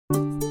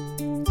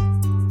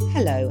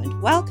Hello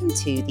and welcome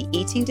to the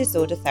Eating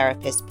Disorder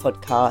Therapist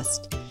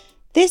podcast.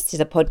 This is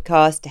a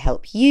podcast to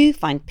help you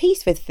find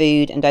peace with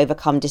food and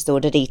overcome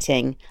disordered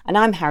eating. And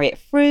I'm Harriet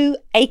Frew,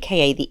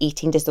 aka the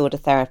Eating Disorder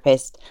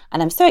Therapist,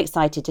 and I'm so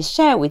excited to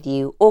share with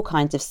you all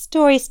kinds of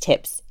stories,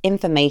 tips,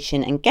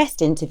 information and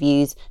guest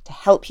interviews to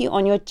help you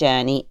on your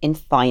journey in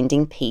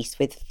finding peace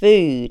with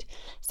food.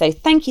 So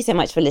thank you so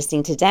much for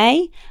listening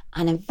today,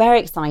 and I'm very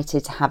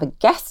excited to have a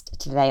guest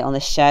today on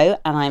the show,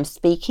 and I'm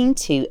speaking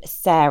to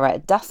Sarah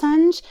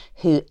Dosanjh,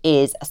 who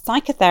is a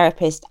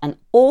psychotherapist and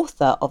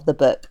author of the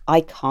book I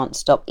Can't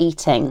Stop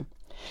Eating.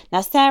 Now,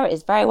 Sarah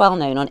is very well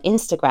known on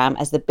Instagram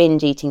as the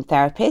Binge eating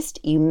therapist.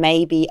 You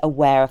may be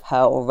aware of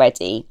her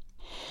already.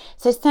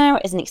 So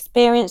Sarah is an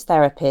experienced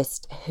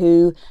therapist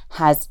who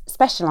has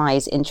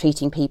specialised in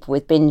treating people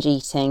with binge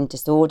eating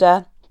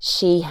disorder.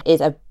 She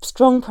is a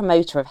strong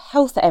promoter of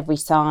health at every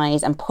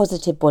size and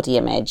positive body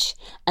image.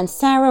 And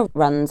Sarah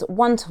runs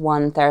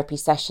one-to-one therapy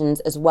sessions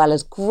as well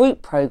as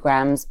group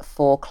programs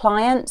for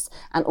clients.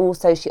 And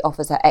also she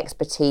offers her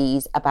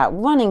expertise about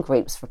running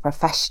groups for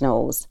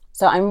professionals.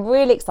 So I'm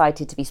really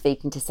excited to be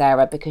speaking to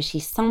Sarah because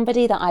she's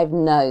somebody that I've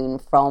known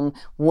from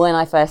when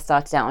I first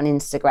started out on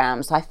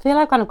Instagram. So I feel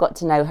I've kind of got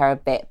to know her a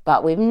bit,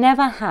 but we've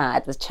never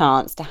had the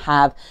chance to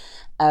have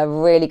a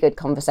really good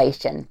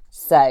conversation.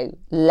 So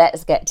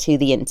let's get to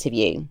the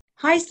interview.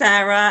 Hi,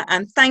 Sarah,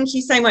 and thank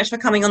you so much for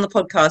coming on the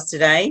podcast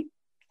today.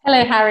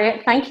 Hello,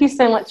 Harriet. Thank you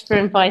so much for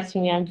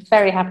inviting me. I'm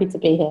very happy to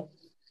be here.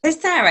 So,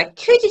 Sarah,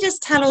 could you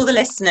just tell all the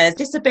listeners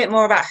just a bit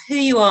more about who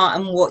you are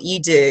and what you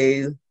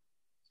do?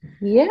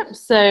 Yeah,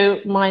 so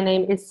my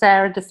name is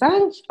Sarah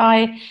Dosanjh.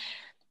 I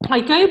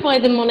go by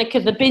the moniker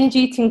the Binge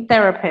eating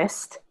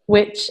therapist,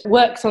 which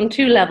works on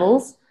two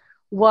levels.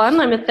 One,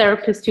 I'm a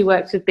therapist who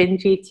works with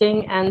binge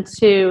eating, and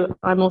two,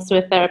 I'm also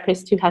a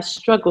therapist who has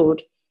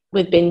struggled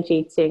with binge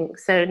eating.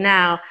 So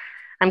now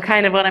I'm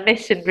kind of on a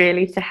mission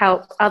really to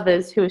help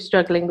others who are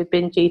struggling with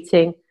binge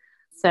eating.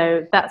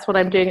 So that's what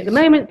I'm doing at the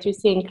moment through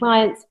seeing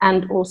clients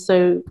and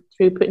also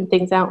through putting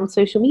things out on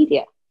social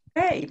media.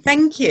 Great,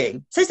 thank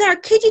you. So Sarah,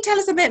 could you tell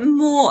us a bit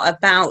more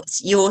about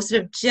your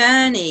sort of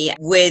journey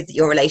with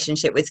your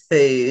relationship with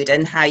food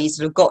and how you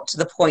sort of got to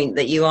the point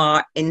that you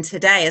are in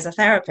today as a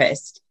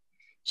therapist?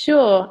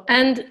 Sure.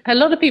 And a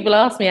lot of people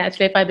ask me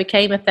actually if I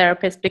became a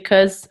therapist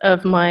because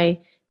of my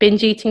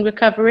binge eating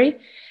recovery.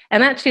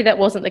 And actually that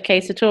wasn't the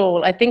case at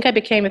all. I think I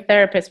became a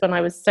therapist when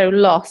I was so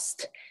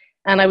lost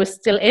and I was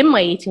still in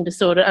my eating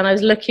disorder and I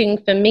was looking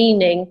for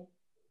meaning.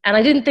 And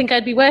I didn't think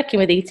I'd be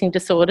working with eating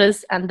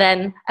disorders. And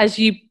then, as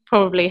you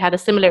probably had a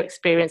similar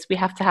experience, we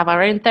have to have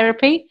our own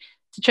therapy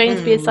to train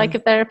to be a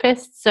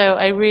psychotherapist. So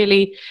I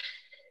really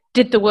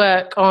did the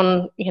work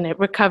on,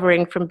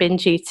 recovering from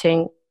binge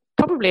eating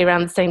probably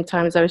around the same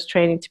time as I was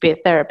training to be a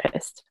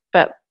therapist.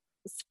 But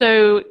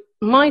so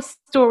my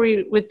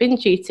story with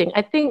binge eating,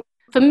 I think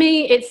for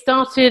me, it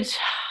started,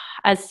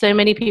 as so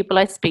many people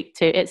I speak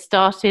to, it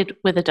started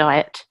with a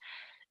diet.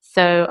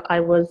 So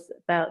I was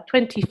about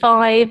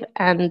 25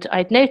 and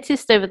I'd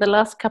noticed over the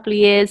last couple of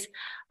years,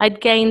 I'd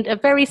gained a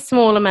very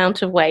small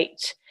amount of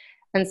weight.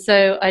 And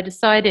so I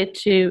decided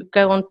to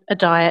go on a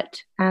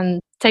diet and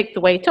take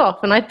the weight off.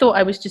 And I thought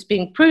I was just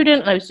being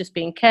prudent. I was just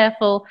being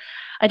careful.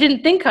 I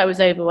didn't think I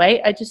was overweight.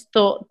 I just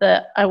thought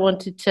that I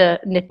wanted to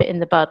nip it in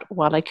the bud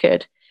while I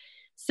could.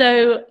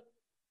 So,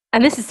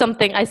 and this is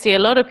something I see a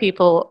lot of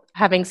people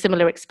having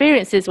similar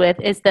experiences with,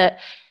 is that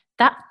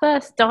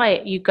first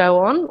diet you go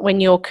on when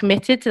you're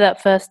committed to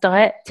that first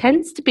diet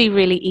tends to be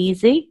really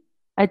easy.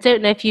 I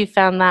don't know if you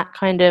found that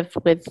kind of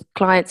with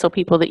clients or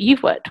people that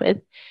you've worked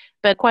with,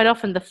 but quite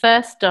often the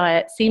first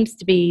diet seems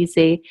to be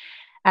easy.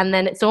 And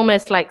then it's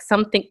almost like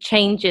something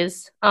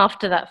changes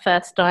after that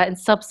first diet and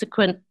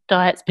subsequent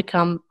diets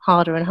become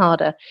harder and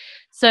harder.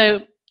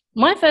 So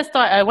my first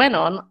diet I went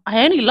on,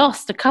 I only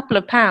lost a couple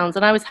of pounds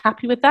and I was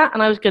happy with that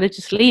and I was going to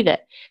just leave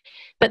it.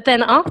 But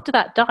then after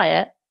that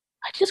diet,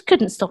 I just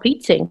couldn't stop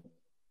eating.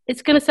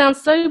 It's going to sound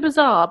so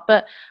bizarre,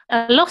 but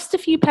I lost a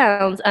few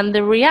pounds and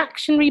the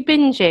reactionary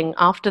binging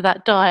after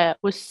that diet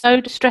was so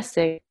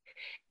distressing.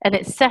 And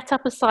it set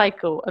up a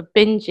cycle of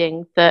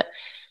binging that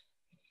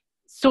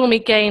saw me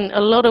gain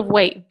a lot of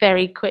weight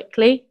very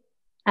quickly.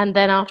 And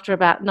then after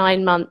about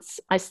 9 months,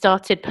 I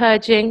started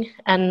purging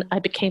and I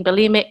became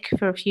bulimic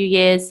for a few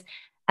years.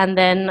 And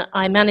then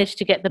I managed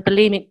to get the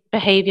bulimic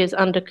behaviors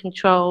under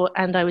control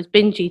and I was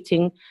binge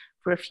eating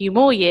for a few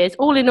more years.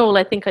 All in all,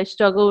 I think I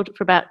struggled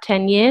for about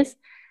 10 years.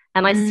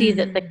 And I see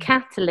that the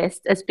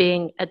catalyst as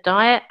being a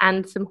diet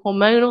and some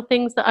hormonal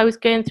things that I was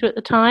going through at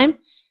the time.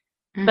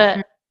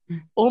 But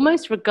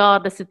almost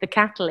regardless of the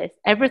catalyst,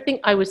 everything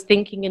I was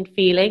thinking and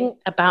feeling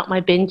about my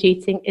binge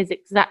eating is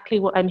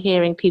exactly what I'm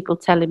hearing people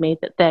telling me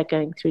that they're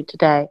going through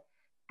today.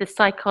 The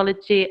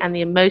psychology and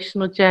the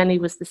emotional journey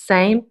was the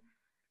same.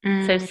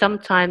 So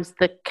sometimes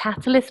the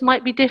catalyst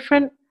might be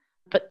different,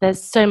 but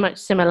there's so much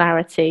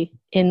similarity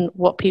in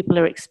what people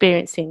are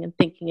experiencing and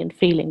thinking and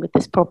feeling with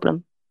this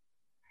problem.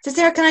 So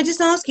Sarah, can I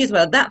just ask you as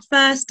well, that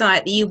first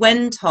diet that you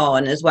went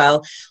on as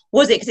well,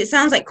 was it, because it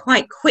sounds like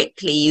quite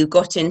quickly you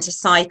got into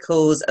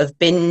cycles of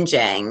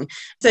binging.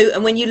 So,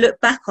 and when you look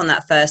back on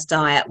that first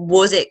diet,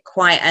 was it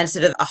quite a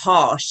sort of a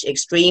harsh,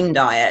 extreme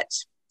diet?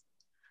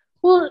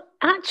 Well,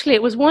 actually,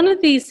 it was one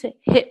of these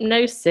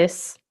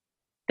hypnosis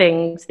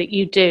things that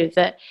you do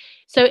that.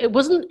 So it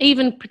wasn't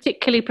even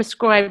particularly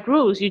prescribed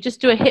rules. You just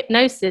do a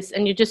hypnosis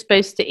and you're just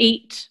supposed to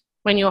eat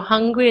when you're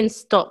hungry and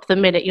stop the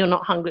minute you're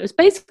not hungry. It was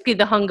basically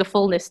the hunger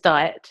fullness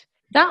diet.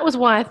 That was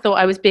why I thought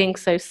I was being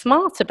so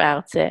smart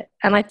about it.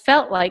 And I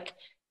felt like,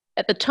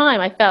 at the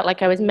time, I felt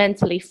like I was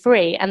mentally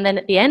free. And then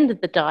at the end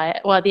of the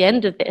diet, or at the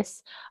end of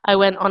this, I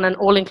went on an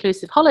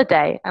all-inclusive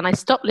holiday and I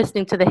stopped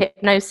listening to the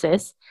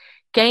hypnosis,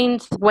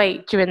 gained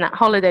weight during that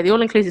holiday, the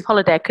all-inclusive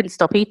holiday. I couldn't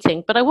stop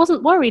eating, but I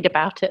wasn't worried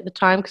about it at the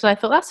time because I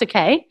thought, that's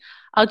okay.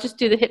 I'll just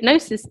do the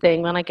hypnosis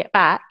thing when I get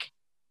back.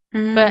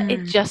 But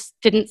it just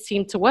didn't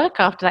seem to work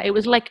after that. It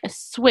was like a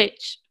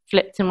switch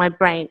flipped in my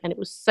brain and it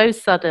was so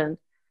sudden.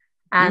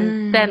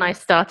 And then I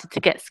started to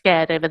get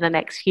scared over the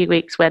next few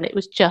weeks when it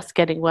was just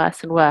getting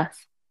worse and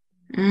worse.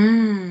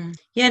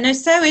 Yeah, no,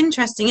 so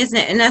interesting, isn't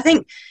it? And I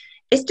think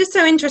it's just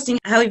so interesting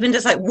how even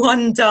just like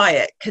one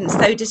diet can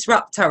so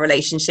disrupt our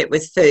relationship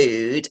with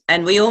food.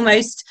 And we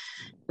almost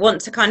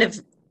want to kind of,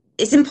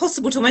 it's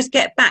impossible to almost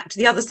get back to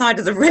the other side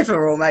of the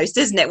river almost,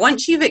 isn't it?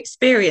 Once you've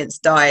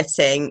experienced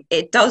dieting,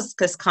 it does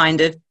just kind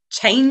of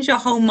change your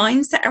whole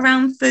mindset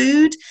around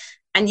food.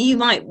 And you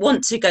might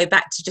want to go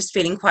back to just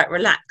feeling quite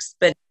relaxed,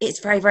 but it's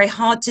very, very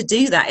hard to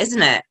do that,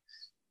 isn't it?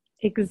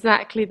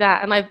 Exactly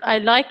that. And I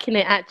liken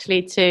it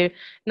actually to,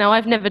 now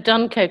I've never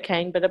done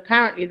cocaine, but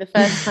apparently the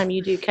first time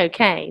you do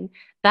cocaine,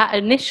 that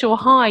initial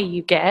high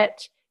you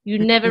get, you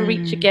never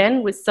reach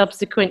again with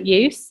subsequent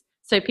use.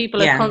 So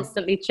people are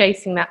constantly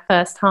chasing that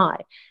first high.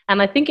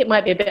 And I think it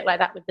might be a bit like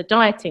that with the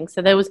dieting.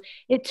 So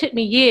it took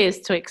me years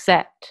to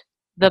accept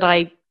that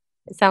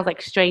it sounds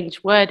like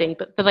strange wording,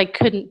 but that I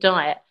couldn't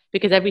diet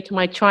because every time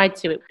I tried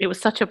to, it was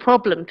such a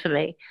problem for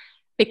me.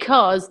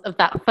 Because of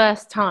that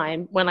first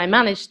time when I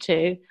managed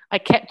to, I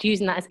kept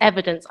using that as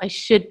evidence. I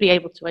should be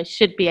able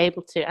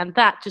to. And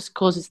that just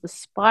causes the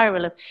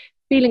spiral of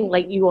feeling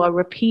like you are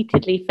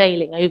repeatedly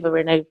failing over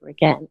and over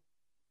again.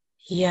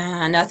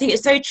 Yeah, and I think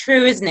it's so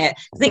true, isn't it?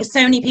 I think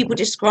so many people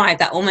describe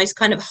that almost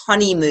kind of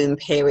honeymoon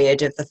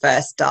period of the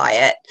first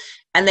diet.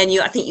 And then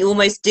I think you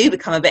almost do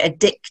become a bit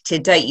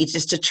addicted, don't you,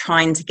 just to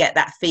trying to get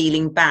that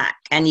feeling back.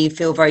 And you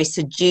feel very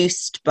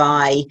seduced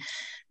by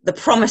the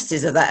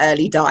promises of that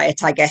early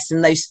diet, I guess,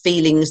 and those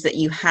feelings that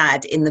you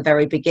had in the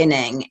very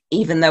beginning,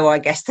 even though I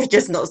guess they're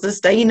just not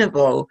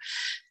sustainable.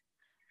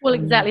 Well,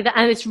 exactly that.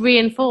 And it's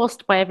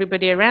reinforced by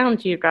everybody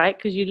around you, right?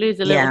 Because you lose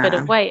a little bit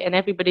of weight and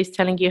everybody's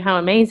telling you how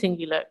amazing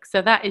you look.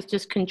 So that is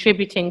just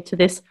contributing to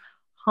this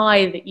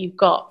high that you've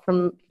got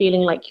from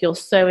feeling like you're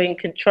so in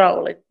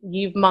control.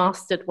 You've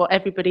mastered what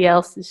everybody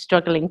else is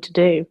struggling to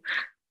do.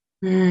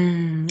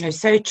 It's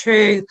so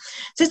true.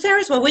 So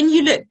Sarah, as well, when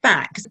you look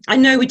back, 'cause I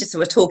know we just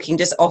were talking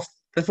just off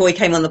before we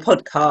came on the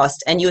podcast,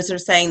 and you were sort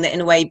of saying that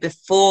in a way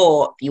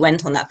before you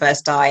went on that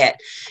first diet,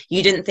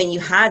 you didn't think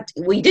you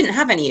didn't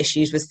have any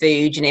issues with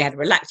food. You had a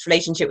relaxed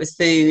relationship with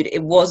food.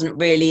 It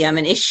wasn't really an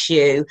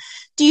issue.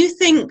 Do you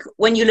think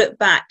when you look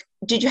back,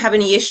 did you have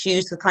any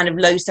issues with kind of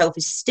low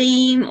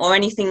self-esteem or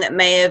anything that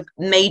may have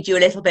made you a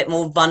little bit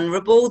more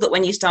vulnerable, that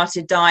when you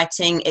started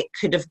dieting, it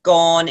could have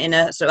gone in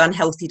a sort of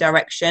unhealthy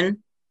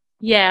direction?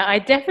 Yeah, I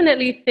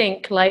definitely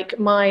think like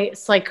my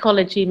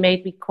psychology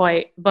made me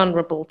quite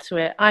vulnerable to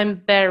it.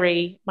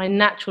 My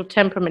natural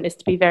temperament is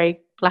to be very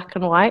black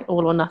and white,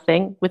 all or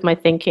nothing with my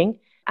thinking.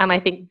 And I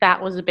think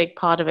that was a big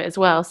part of it as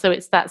well. So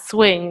it's that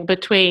swing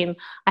between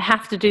I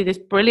have to do this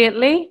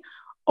brilliantly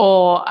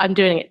or I'm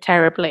doing it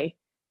terribly.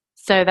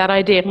 So that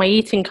idea of my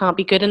eating can't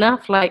be good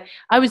enough. Like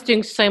I was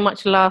doing so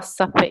much Last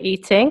Supper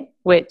eating,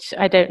 which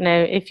I don't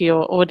know if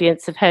your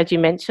audience have heard you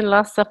mention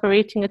Last Supper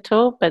eating at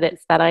all, but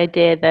it's that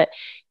idea that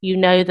you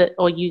know that,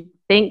 or you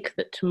think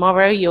that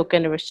tomorrow you're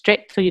going to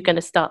restrict or you're going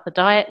to start the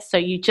diet. So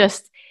you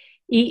just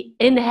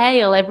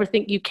inhale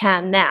everything you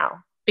can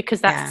now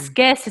because that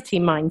scarcity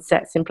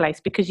mindset's in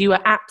place because you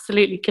are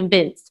absolutely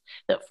convinced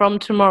that from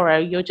tomorrow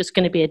you're just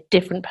going to be a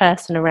different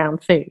person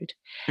around food.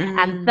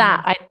 And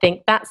that, I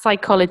think, that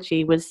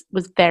psychology was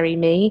very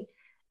me,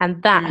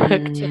 and that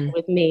hooked in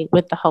with me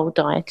with the whole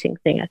dieting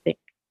thing, I think.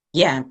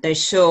 Yeah, no,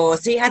 sure.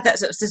 So you had that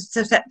sort of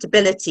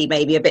susceptibility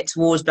maybe a bit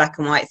towards black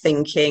and white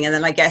thinking, and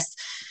then I guess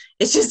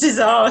it's just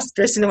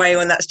disastrous in a way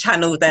when that's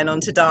channeled then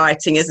onto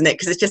dieting, isn't it?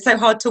 Because it's just so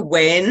hard to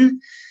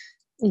win.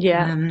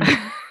 Yeah.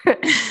 Well,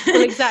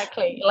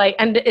 exactly.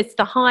 And it's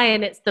the high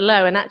and it's the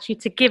low, and actually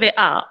to give it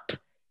up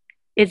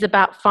is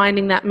about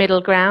finding that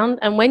middle ground.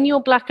 And when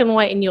you're black and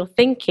white in your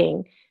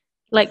thinking,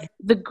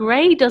 the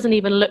gray doesn't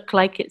even look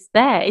like it's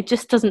there. It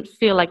just doesn't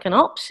feel like an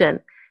option.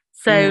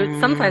 So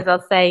sometimes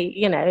I'll say,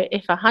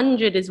 if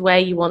 100 is where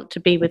you want to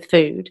be with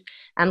food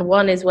and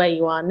 1 is where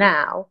you are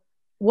now,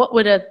 what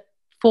would a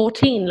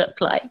 14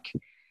 look like?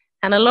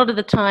 And a lot of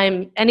the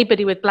time,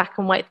 anybody with black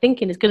and white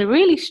thinking is going to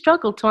really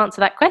struggle to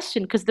answer that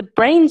question because the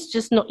brain's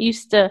just not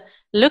used to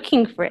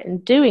looking for it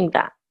and doing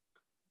that.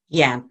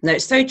 Yeah, no,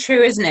 it's so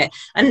true, isn't it?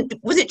 And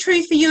was it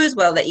true for you as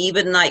well that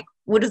even like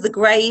would have the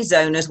grey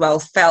zone as well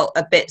felt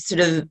a bit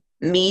sort of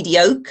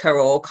mediocre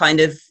or kind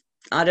of,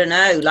 I don't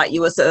know, like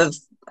you were sort of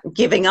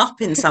giving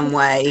up in some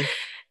way?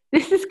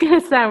 This is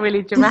going to sound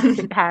really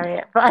dramatic,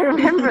 Harriet, but I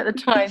remember at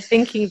the time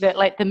thinking that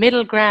like the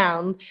middle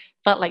ground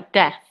felt like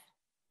death.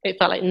 It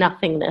felt like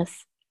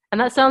nothingness. And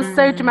that sounds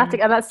so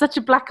dramatic, and that's such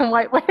a black and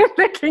white way of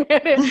looking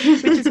at it,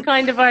 which is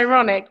kind of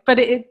ironic, but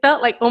it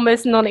felt like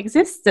almost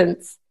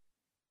non-existence.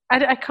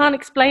 I can't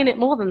explain it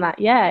more than that.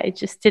 Yeah, it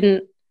just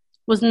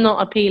was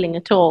not appealing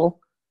at all.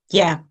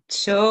 Yeah,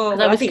 sure.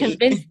 Because I was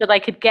convinced that I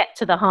could get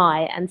to the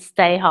high and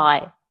stay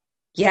high.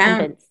 Yeah.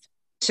 Convinced.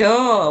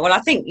 Sure. Well, I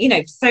think,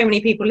 so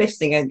many people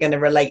listening are going to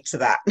relate to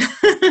that.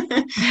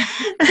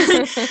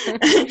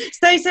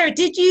 So, Sarah,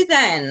 did you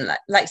then,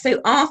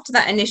 so after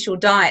that initial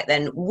diet,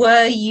 then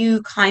were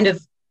you kind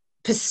of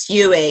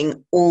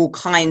pursuing all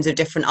kinds of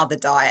different other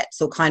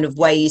diets or kind of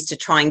ways to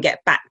try and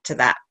get back to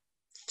that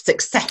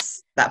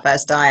success, that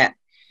first diet?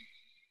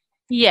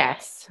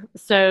 Yes.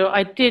 So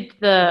I did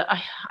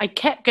I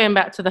kept going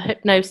back to the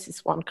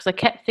hypnosis one because I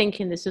kept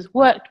thinking this has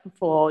worked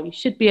before. You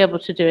should be able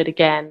to do it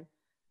again.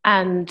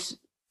 And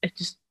it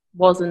just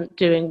wasn't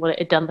doing what it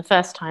had done the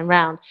first time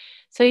round.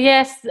 So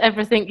yes,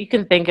 everything you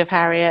can think of,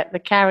 Harriet, the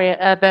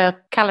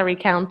calorie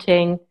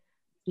counting,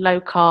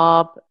 low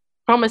carb,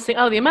 promising,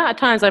 the amount of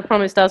times I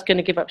promised I was going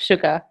to give up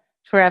sugar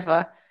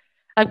forever.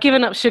 I've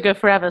given up sugar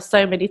forever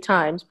so many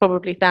times,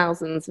 probably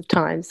thousands of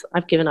times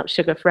I've given up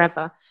sugar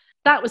forever.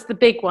 That was the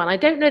big one. I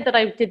don't know that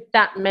I did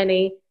that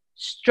many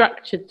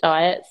structured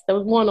diets. There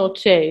was one or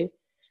two.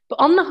 But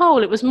on the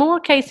whole, it was more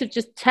a case of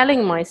just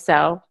telling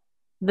myself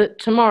that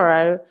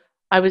tomorrow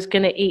I was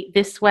going to eat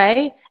this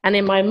way. And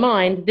in my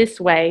mind, this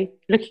way,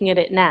 looking at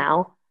it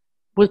now,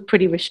 was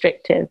pretty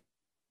restrictive.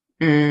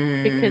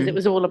 Because it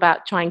was all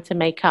about trying to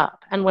make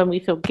up. And when we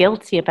feel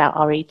guilty about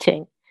our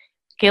eating,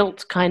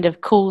 guilt kind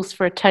of calls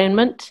for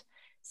atonement.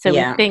 So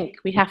we think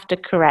we have to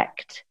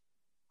correct.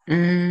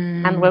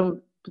 And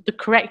when the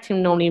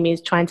correcting normally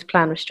means trying to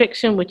plan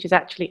restriction, which is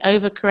actually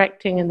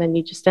overcorrecting, and then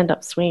you just end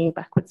up swinging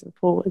backwards and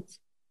forwards.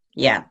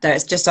 Yeah,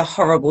 it's just a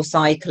horrible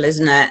cycle,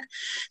 isn't it?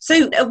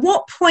 So at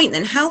what point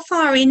then, how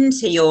far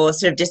into your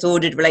sort of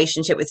disordered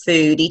relationship with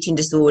food, eating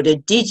disorder,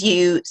 did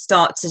you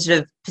start to sort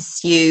of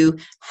pursue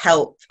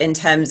help in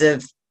terms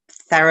of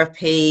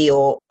therapy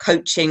or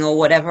coaching or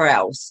whatever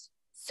else?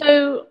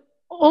 So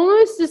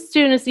almost as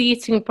soon as the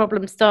eating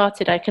problem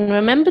started, I can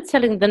remember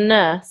telling the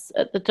nurse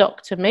at the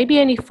doctor, maybe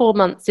only 4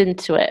 months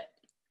into it.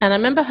 And I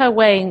remember her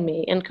weighing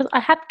me, and because I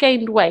had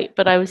gained weight,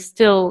 but I was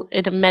still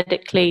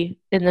medically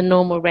in the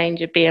normal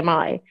range of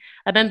BMI.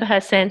 I remember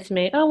her saying to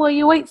me, "Oh, well,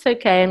 your weight's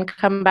okay, and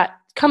come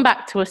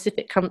back to us if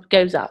it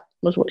goes up,"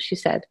 was what she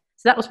said.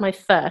 So that was my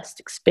first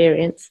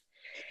experience.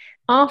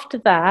 After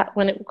that,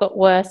 when it got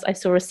worse, I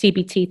saw a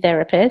CBT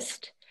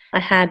therapist. I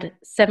had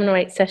 7 or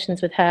 8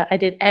 sessions with her. I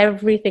did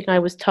everything I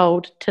was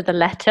told to the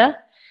letter,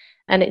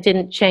 and it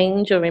didn't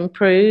change or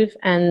improve.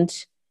 And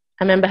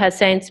I remember her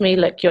saying to me,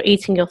 "Look, you're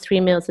eating your 3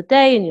 meals a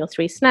day and your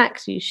 3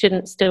 snacks. You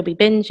shouldn't still be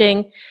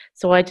binging."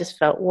 So I just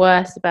felt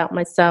worse about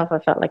myself. I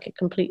felt like a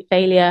complete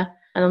failure.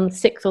 And on the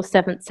 6th or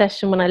 7th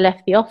session, when I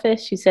left the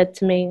office, she said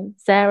to me,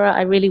 "Sarah,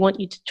 I really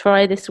want you to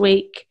try this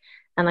week."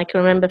 And I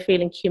can remember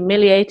feeling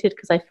humiliated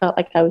because I felt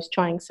like I was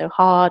trying so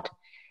hard.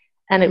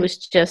 And it was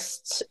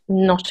just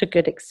not a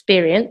good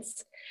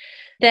experience.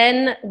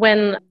 Then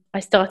when I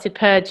started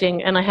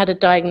purging and I had a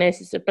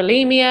diagnosis of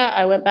bulimia,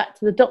 I went back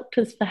to the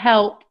doctors for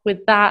help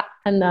with that.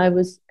 And I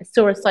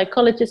saw a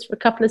psychologist for a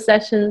couple of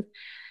sessions.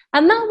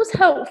 And that was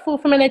helpful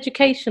from an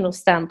educational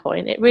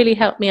standpoint. It really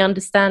helped me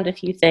understand a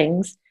few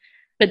things,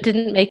 but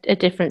didn't make a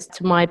difference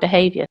to my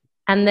behavior.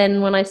 And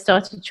then when I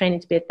started training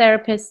to be a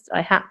therapist,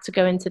 I had to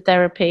go into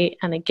therapy.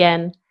 And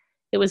again,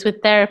 it was with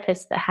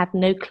therapists that had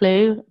no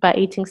clue about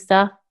eating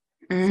stuff.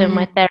 So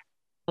my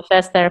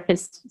first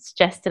therapist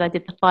suggested I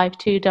did the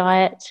 5-2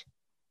 diet.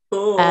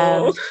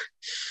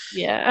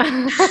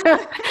 Yeah.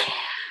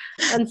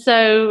 And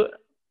so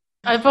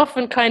I've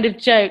often kind of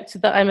joked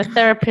that I'm a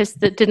therapist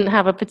that didn't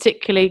have a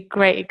particularly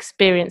great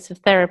experience of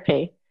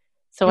therapy.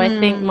 So I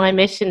think my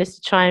mission is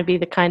to try and be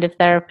the kind of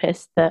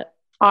therapist that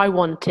I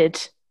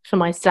wanted for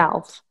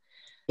myself.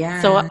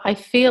 Yeah. So I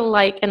feel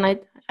like, and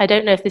I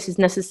don't know if this is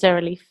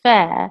necessarily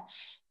fair,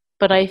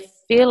 but I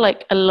feel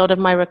like a lot of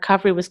my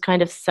recovery was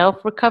kind of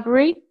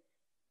self-recovery.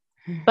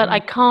 But I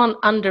can't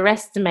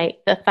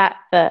underestimate the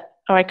fact that,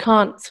 or I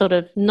can't sort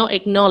of not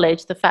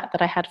acknowledge the fact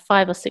that I had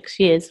 5 or 6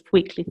 years of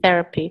weekly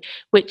therapy,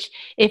 which,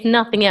 if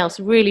nothing else,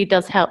 really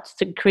does help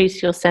to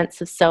increase your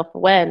sense of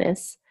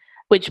self-awareness,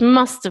 which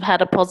must have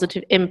had a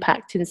positive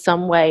impact in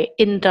some way,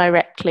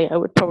 indirectly, I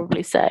would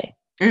probably say.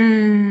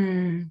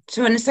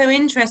 So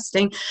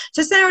interesting.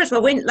 So Sarah, as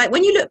well,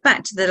 when you look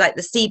back to the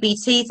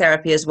CBT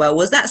therapy as well,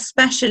 was that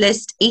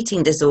specialist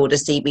eating disorder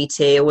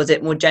CBT or was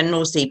it more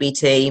general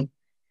CBT?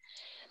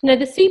 No,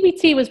 the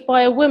CBT was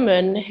by a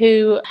woman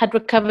who had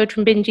recovered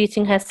from binge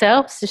eating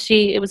herself. So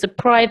it was a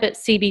private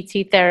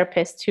CBT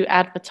therapist who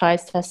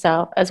advertised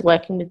herself as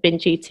working with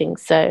binge eating.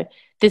 So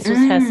this was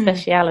her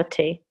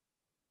speciality.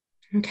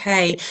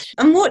 Okay.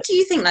 And what do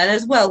you think then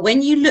as well,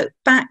 when you look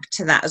back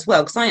to that as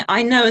well, because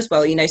I know as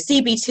well,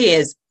 CBT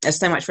is there's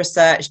so much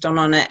research done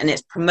on it and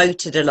it's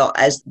promoted a lot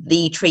as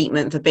the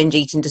treatment for binge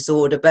eating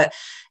disorder. But,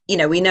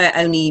 we know it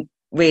only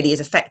really is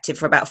effective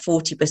for about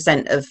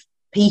 40% of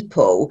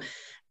people.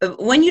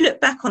 But when you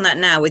look back on that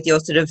now with your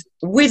sort of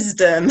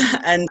wisdom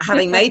and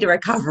having made a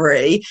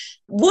recovery,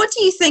 what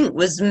do you think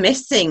was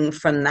missing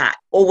from that?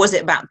 Or was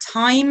it about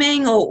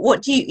timing? Or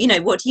what do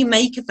you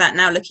make of that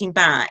now looking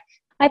back?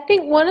 I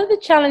think one of the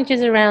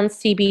challenges around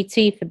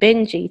CBT for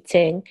binge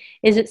eating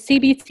is that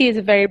CBT is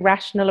a very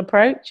rational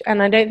approach,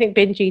 and I don't think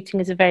binge eating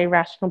is a very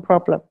rational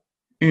problem.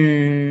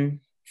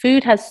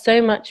 Food has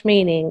so much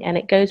meaning, and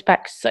it goes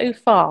back so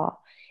far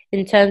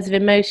in terms of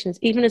emotions,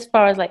 even as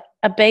far as like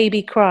a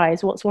baby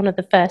cries. What's one of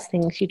the first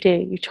things you do?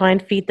 You try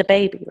and feed the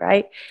baby,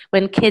 right?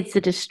 When kids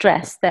are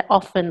distressed, they're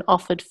often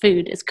offered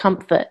food as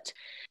comfort.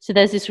 So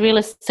there's this real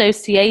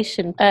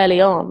association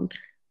early on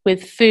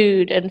with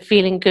food and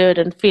feeling good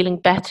and feeling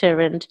better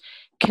and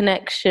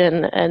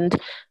connection and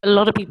a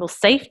lot of people's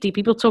safety.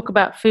 People talk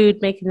about food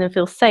making them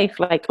feel safe,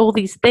 like all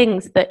these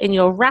things that in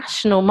your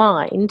rational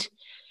mind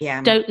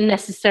don't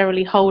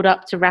necessarily hold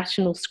up to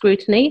rational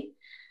scrutiny.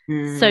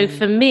 So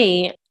for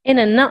me, in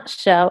a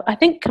nutshell, I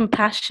think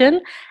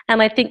compassion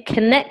and I think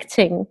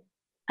connecting,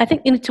 I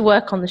think you need to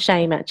work on the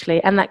shame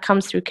actually, and that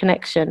comes through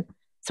connection.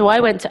 So I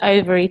went to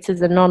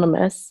Overeaters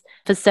Anonymous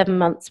for 7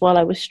 months while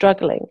I was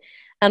struggling.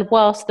 And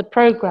whilst the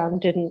program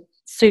didn't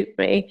suit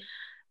me,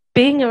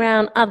 being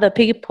around other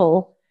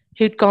people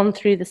who'd gone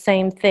through the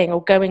same thing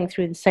or going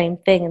through the same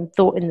thing and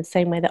thought in the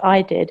same way that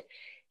I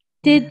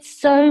did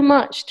so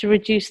much to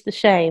reduce the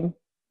shame.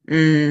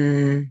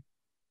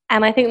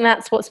 And I think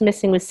that's what's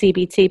missing with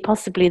CBT,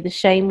 possibly the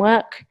shame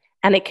work.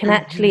 And it can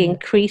actually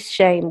increase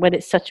shame when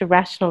it's such a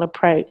rational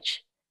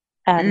approach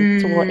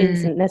to what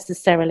isn't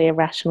necessarily a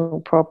rational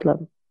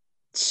problem.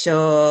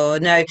 Sure.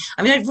 No,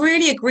 I mean, I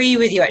really agree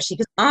with you actually,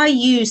 because I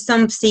use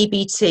some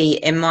CBT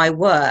in my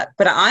work,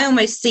 but I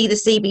almost see the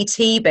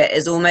CBT bit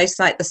as almost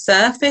like the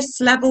surface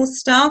level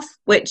stuff,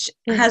 which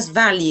has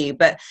value,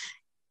 but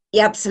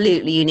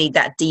absolutely you need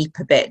that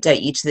deeper bit,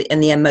 don't you,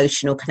 and the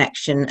emotional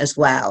connection as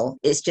well.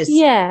 It's just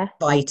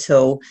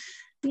vital.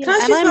 Yeah.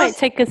 And I was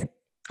just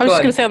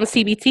going to say on the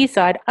CBT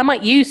side, I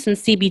might use some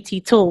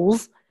CBT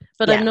tools,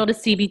 but I'm not a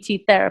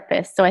CBT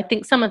therapist. So I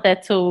think some of their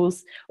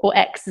tools or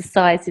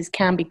exercises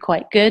can be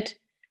quite good.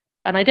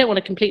 And I don't want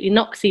to completely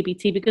knock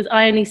CBT because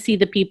I only see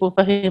the people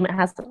for whom it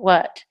hasn't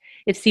worked.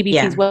 If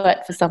CBT's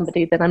worked for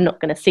somebody, then I'm not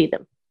going to see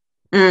them.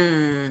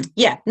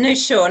 Yeah, no,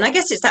 sure. And I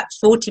guess it's that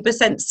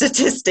 40%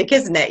 statistic,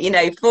 isn't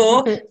it?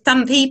 For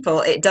some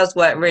people, it does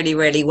work really,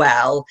 really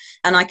well.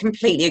 And I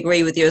completely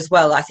agree with you as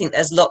well. I think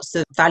there's lots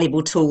of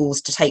valuable tools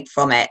to take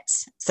from it.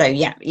 So,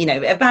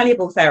 a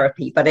valuable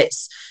therapy, but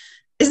it's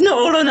not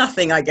all or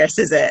nothing, I guess,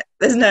 is it?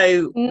 There's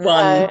no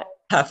one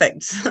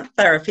perfect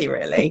therapy,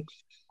 really.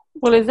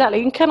 Well,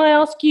 exactly. And can I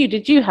ask you,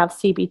 did you have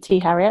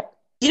CBT, Harriet?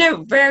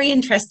 Very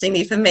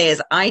interestingly for me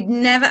is I'd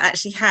never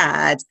actually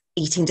had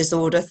eating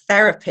disorder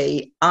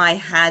therapy. I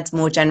had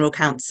more general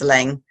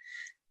counselling.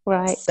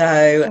 Right.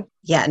 So,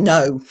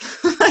 no.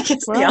 I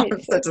guess the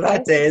answer to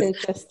that is.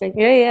 Interesting.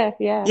 Yeah.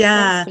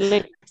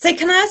 Absolutely. So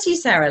can I ask you,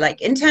 Sarah,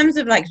 like in terms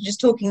of like just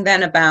talking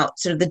then about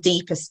sort of the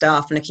deeper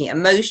stuff and looking at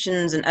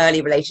emotions and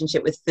early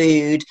relationship with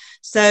food.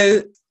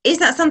 So is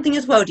that something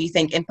as well, do you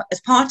think, as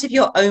part of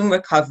your own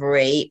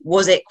recovery,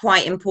 was it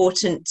quite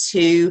important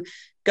to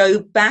go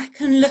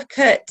back and look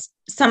at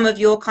some of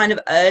your kind of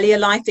earlier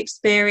life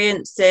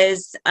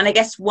experiences? And I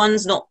guess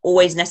one's not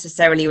always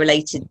necessarily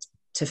related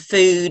to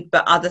food,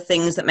 but other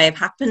things that may have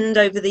happened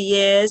over the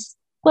years.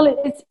 Well,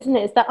 it's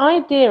the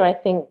idea, I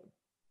think,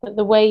 that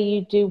the way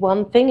you do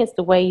one thing is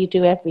the way you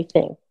do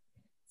everything.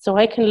 So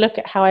I can look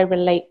at how I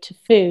relate to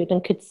food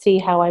and could see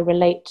how I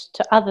relate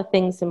to other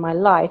things in my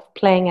life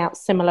playing out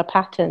similar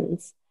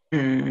patterns.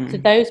 So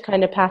those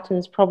kind of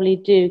patterns probably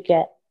do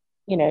get,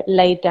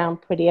 laid down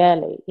pretty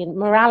early.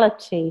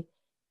 Morality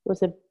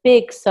was a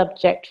big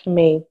subject for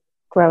me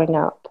growing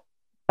up.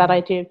 That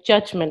idea of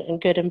judgment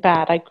and good and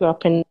bad. I grew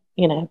up in,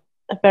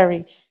 a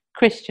very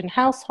Christian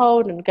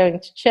household and going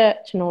to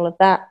church and all of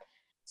that.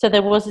 So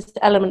there was this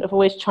element of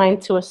always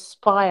trying to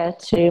aspire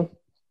to,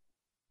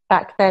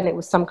 back then it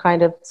was some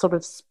kind of sort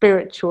of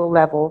spiritual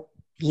level.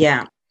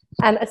 Yeah.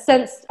 And a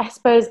sense, I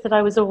suppose, that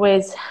I was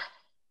always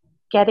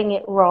getting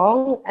it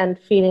wrong and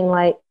feeling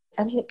like,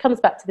 it comes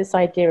back to this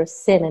idea of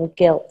sin and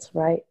guilt,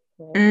 right?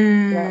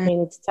 Without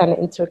meaning to turn it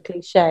into a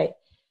cliche.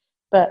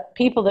 But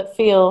people that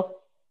feel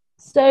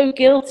so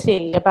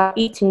guilty about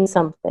eating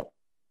something,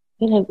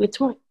 we're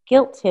talking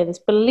guilt here, this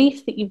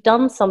belief that you've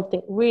done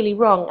something really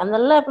wrong, and the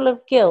level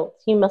of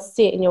guilt, you must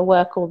see it in your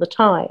work all the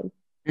time,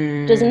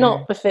 does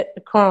not befit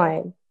the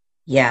crime.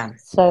 Yeah.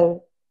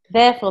 So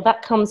therefore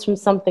that comes from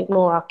something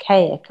more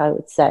archaic, I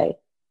would say.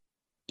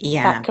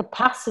 Yeah. That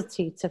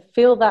capacity to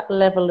feel that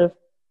level of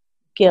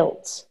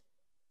guilt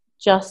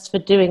just for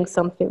doing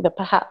something that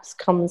perhaps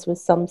comes with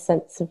some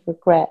sense of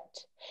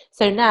regret.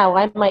 So now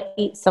I might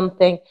eat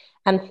something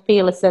and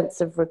feel a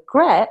sense of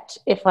regret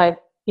if it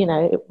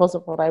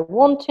wasn't what I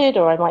wanted,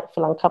 or I might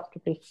feel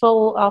uncomfortably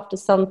full after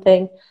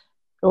something,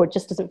 or it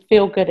just doesn't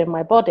feel good in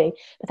my body.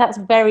 But that's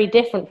very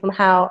different from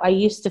how I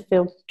used to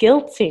feel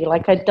guilty,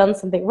 like I'd done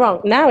something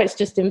wrong. Now it's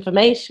just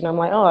information. I'm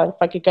like, oh, if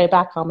I could go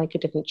back, I'll make a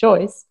different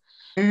choice.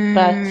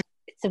 But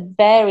it's a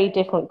very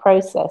different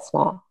process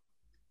now.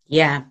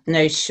 Yeah,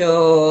 no,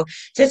 sure.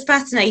 So it's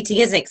fascinating,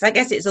 isn't it? Because I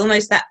guess it's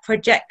almost that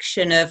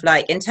projection of,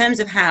 like, in terms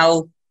of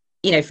how,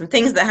 from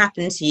things that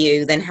happen to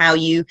you, then how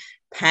you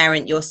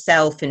parent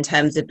yourself in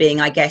terms of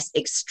being, I guess,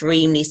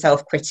 extremely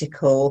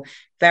self-critical,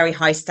 very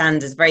high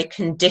standards, very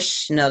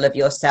conditional of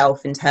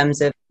yourself in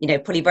terms of,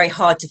 probably very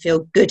hard to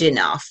feel good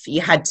enough.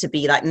 You had to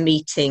be like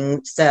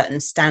meeting certain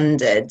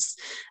standards.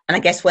 And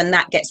I guess when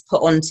that gets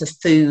put onto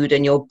food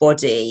and your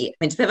body,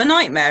 it's a bit of a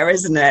nightmare,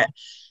 isn't it?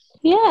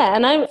 Yeah,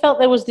 and I felt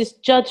there was this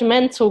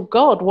judgmental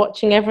God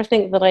watching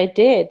everything that I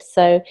did.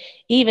 So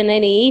even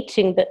any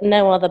eating that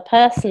no other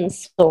person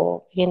saw,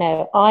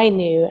 I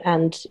knew,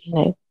 and,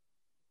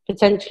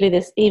 potentially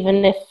this,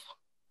 even if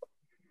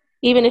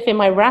in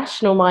my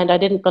rational mind I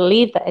didn't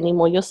believe that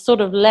anymore, you're sort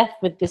of left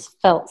with this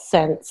felt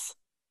sense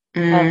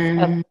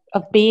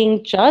of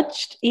being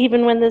judged,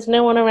 even when there's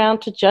no one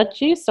around to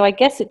judge you. So I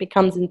guess it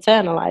becomes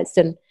internalized,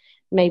 and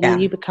maybe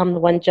you become the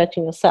one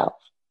judging yourself.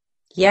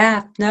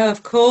 Yeah, no,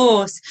 of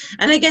course.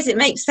 And I guess it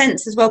makes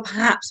sense as well,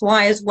 perhaps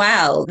why as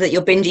well, that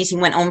your binge eating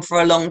went on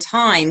for a long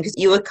time, because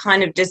you were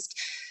kind of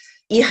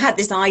you had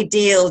this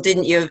ideal,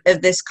 didn't you,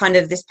 of this kind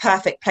of this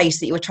perfect place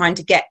that you were trying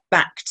to get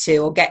back to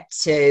or get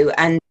to.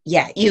 And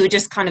yeah, you were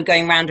just kind of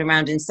going round and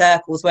round in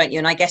circles, weren't you?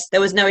 And I guess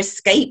there was no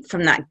escape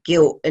from that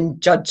guilt and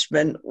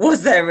judgment,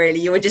 was there really?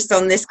 You were just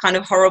on this kind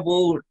of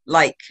horrible,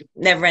 like,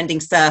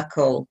 never-ending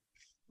circle.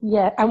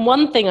 Yeah, and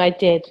one thing I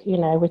did,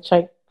 which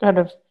I kind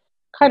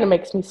of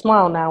makes me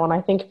smile now when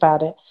I think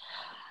about it.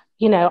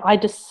 I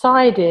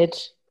decided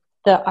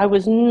that I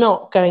was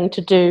not going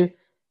to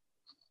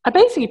I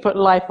basically put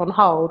life on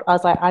hold. I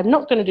was like, I'm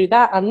not going to do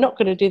that. I'm not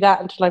going to do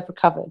that until I've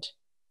recovered.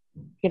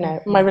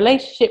 My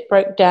relationship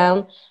broke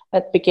down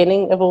at the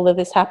beginning of all of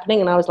this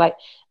happening. And I was like,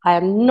 I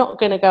am not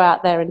going to go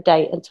out there and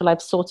date until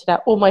I've sorted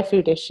out all my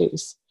food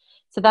issues.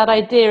 So that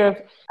idea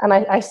of, and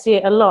I see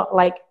it a lot,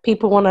 like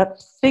people want to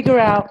figure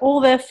out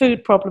all their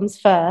food problems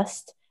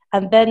first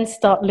and then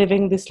start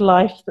living this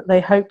life that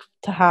they hope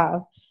to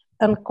have.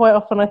 And quite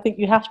often I think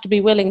you have to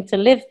be willing to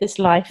live this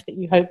life that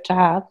you hope to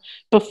have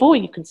before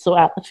you can sort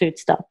out the food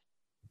stuff.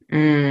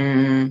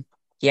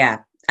 Yeah,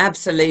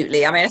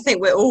 absolutely. I mean, I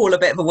think we're all a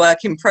bit of a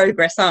work in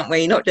progress, aren't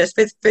we? Not just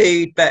with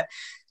food, but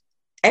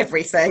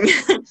everything.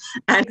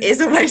 And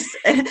it's almost,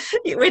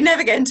 we'd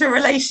never get into a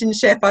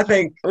relationship, I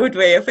think, would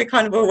we, if we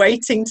kind of were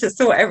waiting to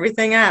sort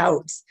everything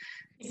out.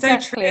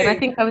 Exactly. And I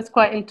think I was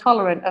quite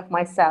intolerant of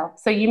myself.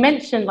 So you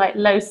mentioned like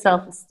low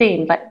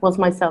self-esteem, like was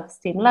my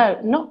self-esteem low?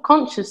 Not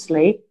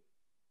consciously,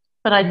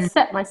 but I'd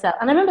set myself.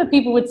 And I remember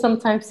people would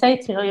sometimes say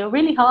to me, oh, you're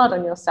really hard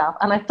on yourself.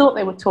 And I thought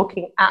they were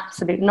talking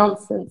absolute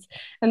nonsense.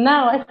 And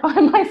now I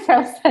find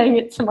myself saying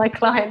it to my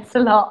clients a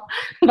lot,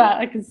 that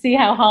I can see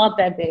how hard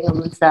they're being on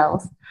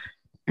themselves.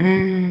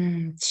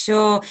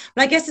 Sure.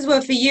 But I guess as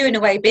well for you, in a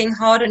way, being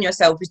hard on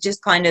yourself was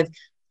just kind of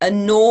a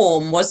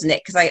norm, wasn't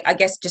it? Because I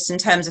guess just in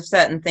terms of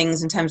certain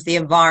things, in terms of the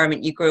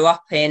environment you grew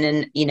up in,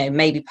 and,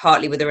 maybe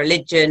partly with a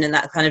religion and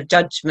that kind of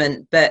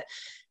judgment, but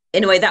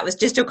in a way that was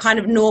just a kind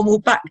of normal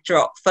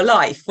backdrop for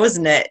life,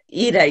 wasn't it?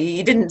 You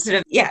didn't sort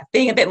of,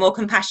 being a bit more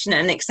compassionate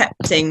and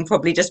accepting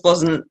probably just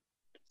wasn't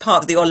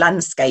part of your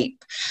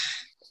landscape.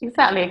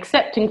 Exactly.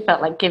 Accepting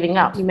felt like giving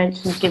up. You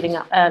mentioned giving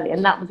up earlier,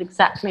 and that was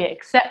exactly it.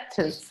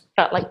 Acceptance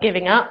felt like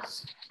giving up.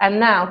 And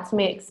now, to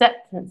me,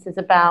 acceptance is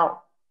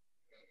about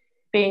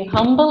being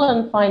humble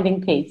and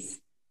finding peace.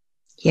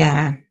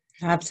 Yeah,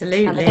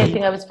 absolutely. And I don't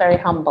think I was very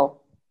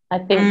humble. I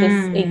think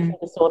this eating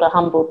disorder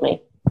humbled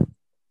me.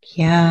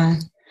 Yeah.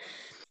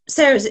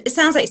 So it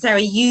sounds like,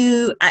 Sarah,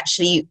 you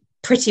actually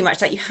pretty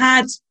much, like, you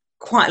had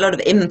quite a lot of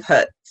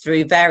input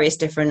through various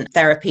different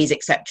therapies,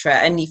 etc.,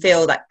 and you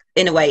feel that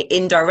in a way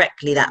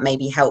indirectly that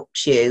maybe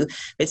helped you.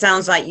 It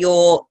sounds like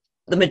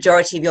the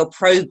majority of your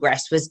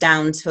progress was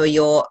down to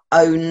your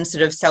own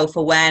sort of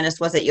self-awareness.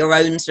 Was it your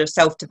own sort of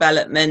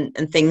self-development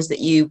and things that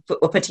you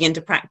were putting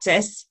into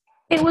practice?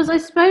 It was, I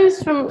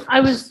suppose,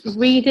 I was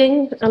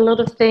reading a lot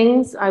of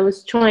things. I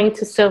was trying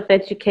to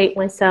self-educate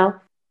myself.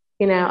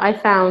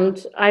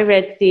 I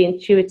read the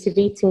Intuitive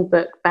Eating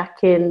book back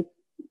in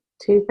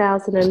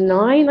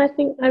 2009. I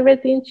think I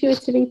read the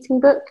Intuitive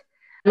Eating book.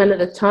 And at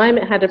the time,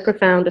 it had a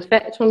profound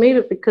effect on me.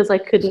 But because I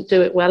couldn't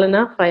do it well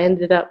enough, I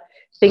ended up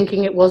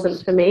thinking it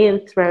wasn't for me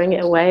and throwing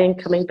it away and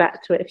coming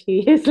back to it a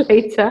few years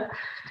later.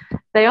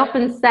 They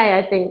often say,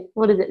 I think,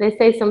 what is it? They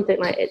say something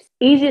like, it's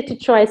easier to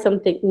try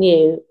something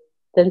new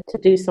than to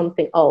do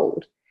something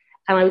old.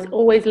 And I was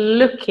always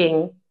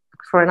looking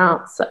for an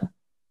answer.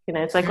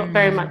 So I got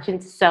very much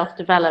into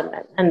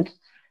self-development. And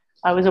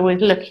I was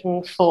always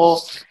looking for,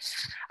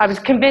 I was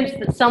convinced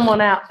that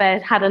someone out there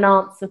had an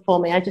answer for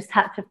me. I just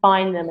had to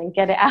find them and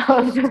get it out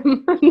of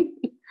them.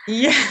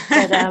 Yeah.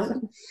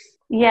 But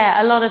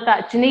yeah, a lot of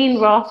that.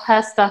 Janine Roth,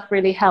 her stuff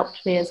really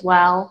helped me as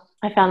well.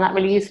 I found that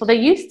really useful. There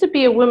used to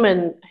be a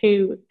woman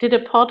who did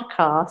a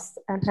podcast,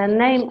 and her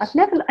name,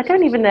 I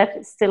don't even know if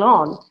it's still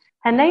on.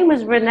 Her name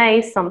was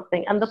Renee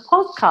something, and the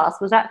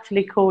podcast was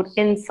actually called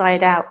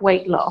Inside Out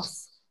Weight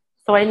Loss.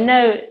 So I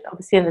know,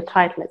 obviously in the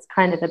title, it's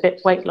kind of a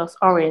bit weight loss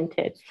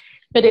oriented,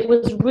 but it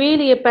was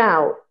really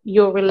about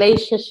your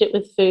relationship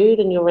with food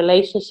and your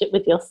relationship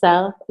with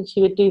yourself. And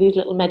she would do these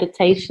little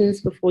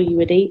meditations before you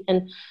would eat.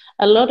 And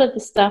a lot of the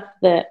stuff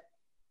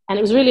and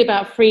it was really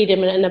about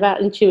freedom and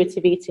about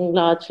intuitive eating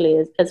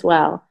largely as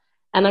well.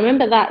 And I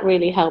remember that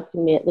really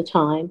helping me at the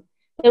time.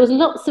 There was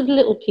lots of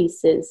little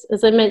pieces.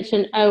 As I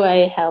mentioned,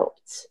 OA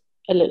helped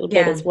a little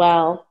bit as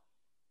well.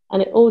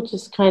 And it all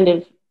just kind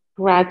of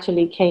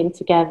gradually came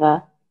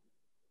together.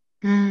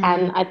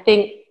 And I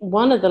think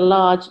one of the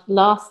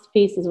last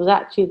pieces was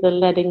actually the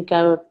letting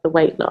go of the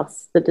weight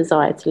loss, the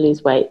desire to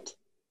lose weight.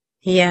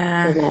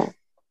 Yeah. You know?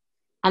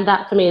 And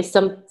that for me is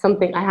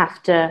something I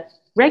have to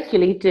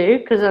regularly do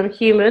because I'm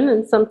human,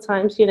 and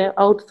sometimes, you know,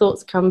 old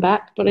thoughts come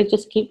back, but I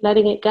just keep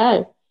letting it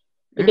go.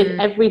 Because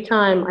every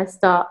time I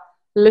start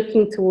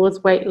looking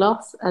towards weight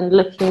loss and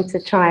looking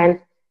to try and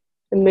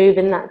move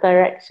in that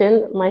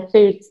direction, my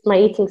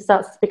eating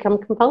starts to become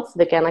compulsive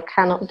again. I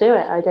cannot do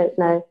it. I don't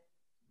know.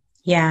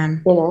 Yeah.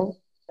 You know,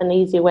 an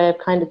easier way of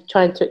kind of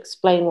trying to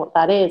explain what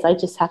that is. I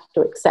just have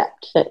to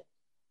accept it,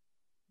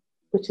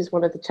 which is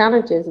one of the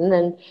challenges. And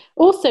then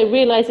also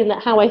realizing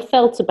that how I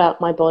felt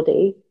about my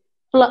body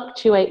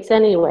fluctuates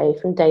anyway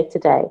from day to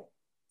day.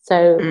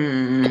 So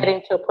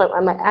getting to a point where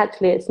I'm like,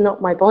 actually, it's not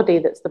my body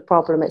that's the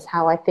problem. It's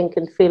how I think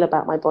and feel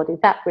about my body.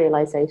 That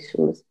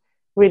realization was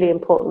really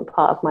important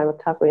part of my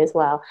recovery as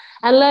well.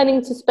 And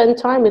learning to spend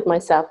time with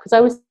myself, because I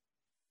was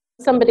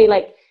somebody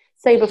like,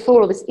 say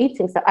before all this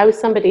eating stuff, I was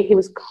somebody who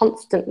was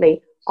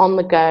constantly on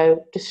the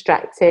go,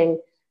 distracting,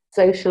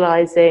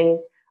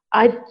 socializing.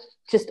 I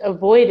just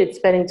avoided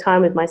spending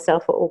time with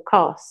myself at all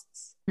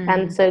costs.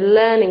 And so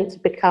learning to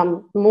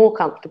become more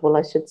comfortable,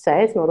 I should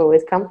say, it's not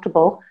always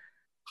comfortable,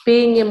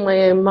 being in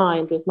my own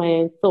mind with my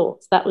own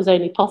thoughts, that was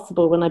only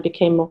possible when I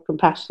became more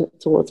compassionate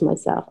towards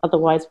myself.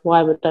 Otherwise,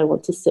 why would I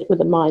want to sit with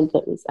a mind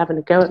that was having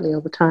a go at me all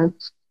the time?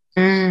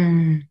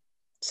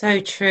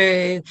 So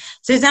true.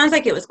 So it sounds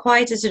like it was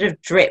quite a sort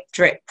of drip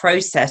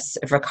process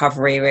of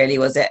recovery, really,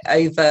 was it?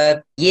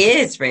 Over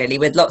years, really,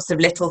 with lots of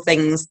little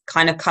things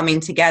kind of coming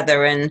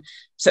together and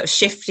sort of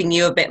shifting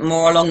you a bit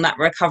more along that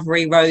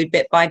recovery road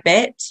bit by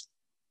bit?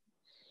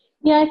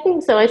 Yeah, I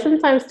think so. I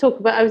sometimes talk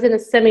about, I was in a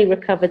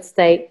semi-recovered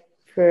state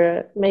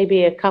for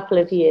maybe a couple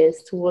of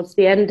years towards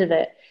the end of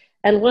it.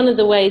 And one of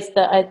the ways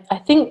that I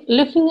think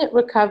looking at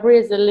recovery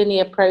as a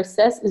linear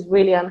process is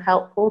really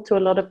unhelpful to a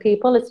lot of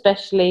people,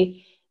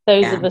 especially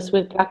those of us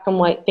with black and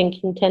white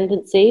thinking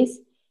tendencies.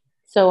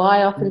 So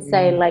I often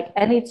say, like,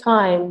 any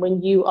time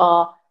when you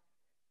are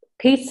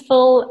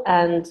peaceful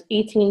and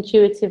eating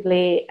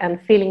intuitively and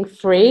feeling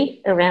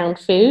free around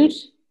food,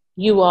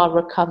 you are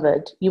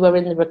recovered. You are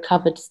in the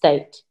recovered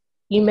state.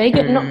 You may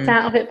get knocked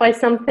out of it by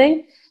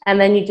something, and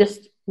then you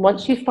just,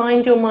 once you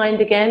find your mind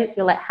again,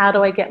 you're like, how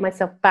do I get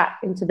myself back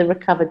into the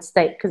recovered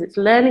state? Because it's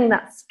learning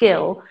that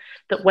skill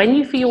that when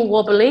you feel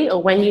wobbly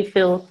or when you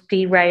feel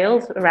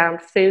derailed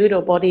around food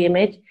or body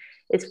image,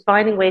 it's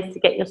finding ways to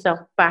get yourself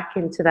back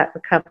into that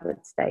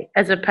recovered state,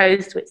 as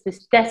opposed to it's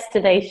this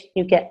destination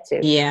you get to.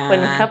 When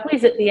recovery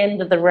is at the end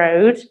of the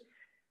road,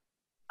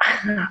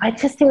 I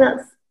just think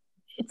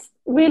it's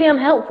really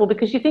unhelpful,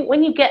 because you think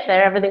when you get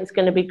there, everything's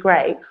going to be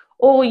great.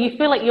 Or you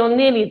feel like you're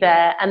nearly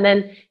there, and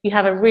then you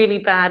have a really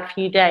bad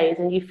few days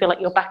and you feel like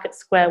you're back at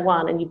square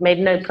one and you've made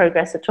no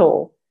progress at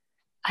all.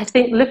 I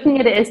think looking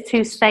at it as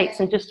two states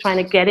and just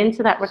trying to get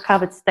into that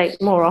recovered state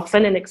more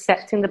often and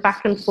accepting the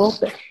back and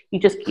forth, that you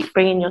just keep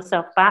bringing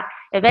yourself back.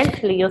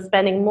 Eventually, you're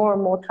spending more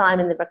and more time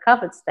in the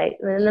recovered state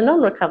than in the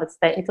non-recovered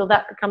state, until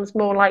that becomes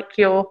more like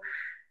your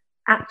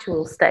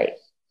actual state.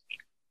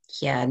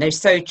 Yeah, no,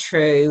 so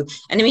true.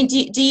 And I mean,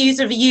 do you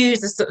sort of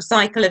use a sort of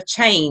cycle of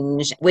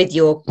change with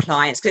your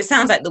clients? Because it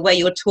sounds like the way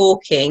you're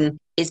talking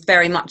is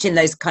very much in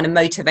those kind of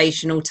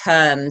motivational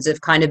terms of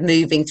kind of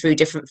moving through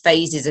different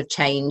phases of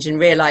change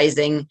and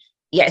realizing,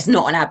 yeah, it's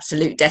not an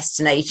absolute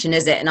destination,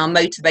 is it? And our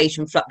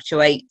motivation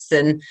fluctuates.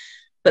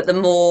 But the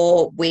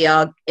more we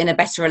are in a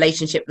better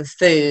relationship with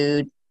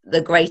food,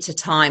 the greater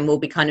time we'll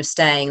be kind of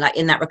staying like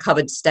in that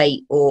recovered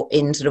state, or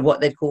in sort of what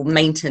they call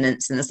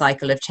maintenance in the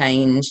cycle of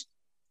change.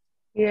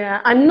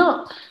 Yeah, I'm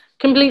not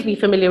completely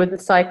familiar with the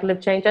cycle of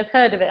change. I've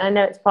heard of it. I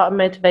know it's part of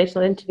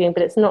motivational interviewing,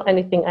 but it's not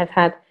anything I've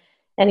had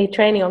any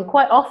training on.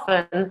 Quite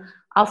often,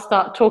 I'll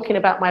start talking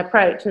about my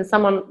approach, and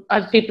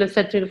people have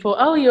said to me before,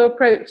 oh, your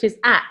approach is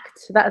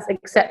ACT. That's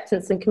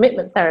acceptance and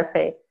commitment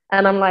therapy.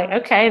 And I'm like,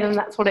 okay, then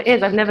that's what it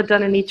is. I've never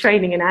done any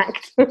training in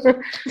ACT, but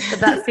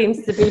that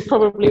seems to be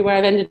probably where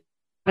I've ended up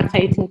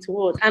gravitating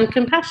towards. And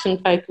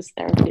compassion-focused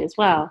therapy as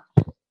well.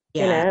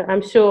 You Yeah. know,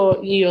 I'm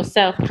sure you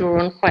yourself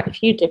draw on quite a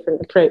few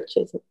different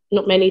approaches.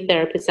 Not many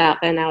therapists out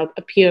there now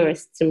are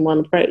purists in one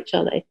approach,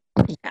 are they?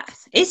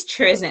 Yes, it's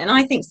true, isn't it? And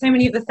I think so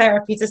many of the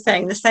therapies are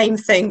saying the same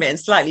thing, but in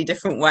slightly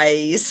different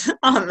ways,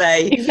 aren't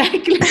they?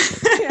 Exactly.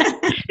 Yeah.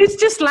 It's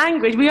just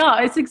language. We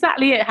are. It's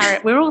exactly it,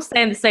 Harriet. We're all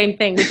saying the same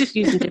thing. We're just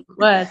using different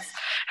words.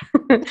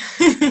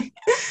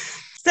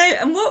 So,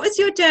 and what was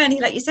your journey,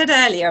 like you said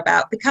earlier,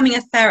 about becoming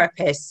a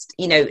therapist?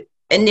 You know,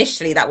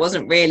 initially that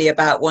wasn't really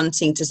about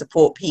wanting to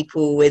support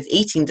people with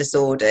eating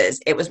disorders.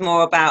 It was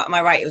more about, am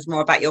I right? It was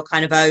more about your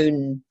kind of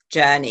own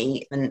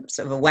journey and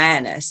sort of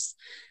awareness.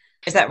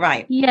 Is that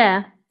right?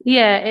 Yeah.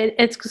 Yeah.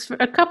 It's because for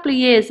a couple of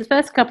years, the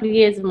first couple of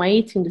years of my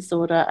eating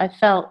disorder, I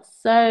felt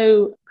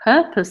so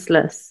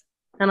purposeless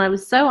and I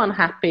was so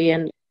unhappy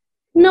and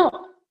not,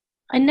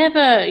 I never,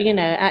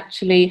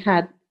 actually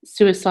had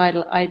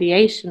suicidal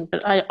ideation,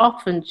 but I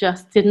often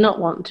just did not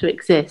want to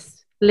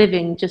exist.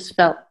 Living just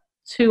felt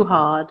too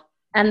hard.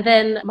 And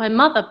then my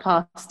mother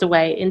passed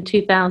away in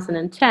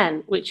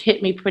 2010, which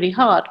hit me pretty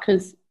hard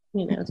because,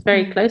 I was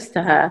very close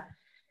to her.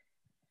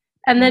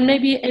 And then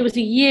maybe it was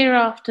a year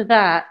after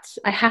that,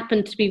 I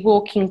happened to be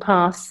walking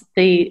past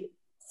the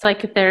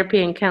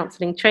psychotherapy and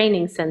counselling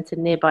training centre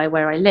nearby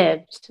where I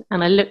lived.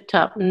 And I looked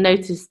up and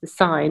noticed the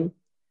sign.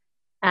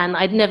 And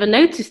I'd never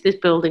noticed this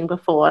building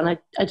before. And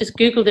I just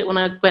Googled it when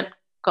I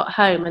got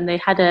home, and they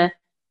had a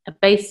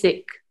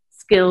basic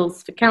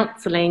skills for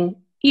counselling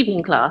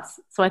evening class.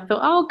 So I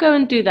thought, I'll go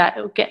and do that.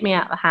 It will get me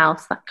out of the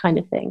house, that kind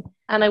of thing.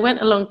 And I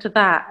went along to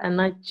that,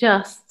 and I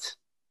just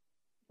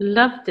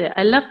loved it.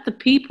 I loved the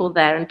people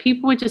there, and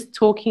people were just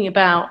talking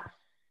about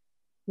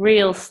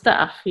real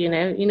stuff,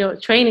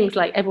 what training's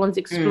like. Everyone's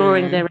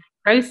exploring their own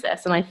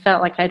process, and I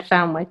felt like I'd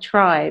found my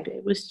tribe.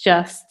 It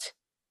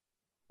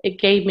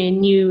gave me a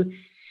new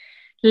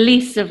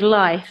lease of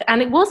life.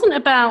 And it wasn't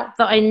about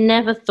that I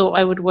never thought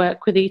I would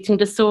work with eating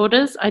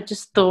disorders. I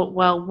just thought,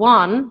 well,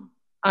 one,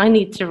 I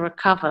need to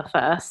recover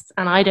first,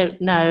 and I don't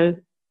know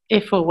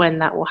if or when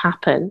that will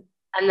happen.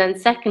 And then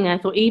secondly, I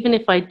thought, even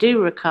if I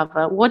do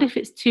recover, what if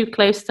it's too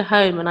close to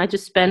home and I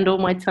just spend all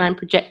my time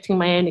projecting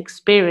my own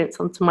experience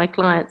onto my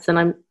clients and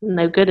I'm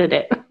no good at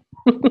it?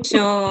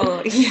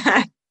 Sure,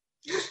 yeah.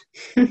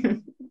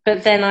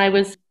 But then I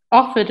was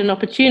offered an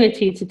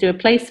opportunity to do a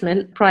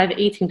placement, private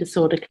eating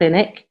disorder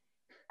clinic.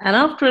 And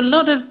after a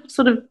lot of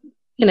sort of,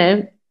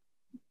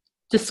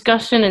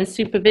 discussion and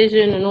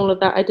supervision and all of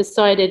that, I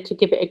decided to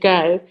give it a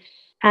go.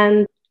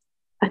 And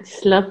I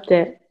just loved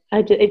it.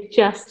 And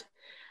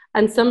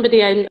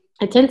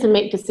I tend to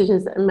make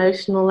decisions at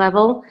emotional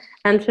level.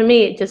 And for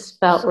me, it just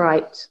felt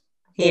right.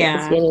 Yeah.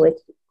 That's the only way to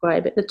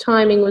describe it. The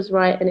timing was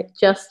right and it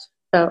just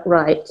felt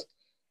right.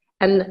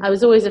 And I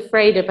was always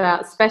afraid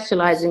about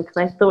specializing because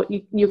I thought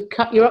you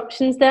cut your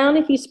options down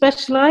if you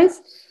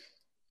specialize.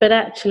 But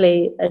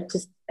actually, I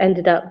just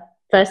ended up,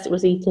 first it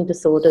was eating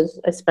disorders,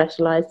 I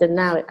specialized, and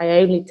now I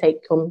only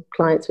take on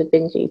clients with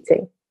binge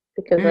eating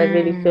because I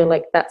really feel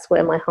like that's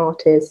where my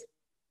heart is.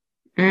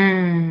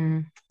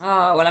 Oh,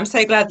 well, I'm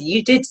so glad that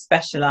you did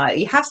specialize.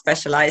 You have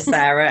specialized,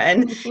 Sarah,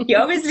 and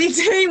you're obviously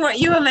doing what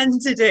you were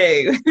meant to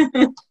do.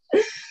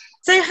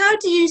 So how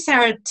do you,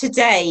 Sarah,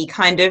 today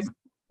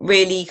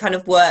really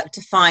work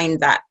to find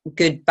that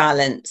good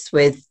balance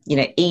with,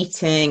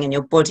 eating and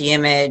your body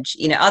image?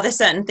 Are there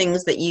certain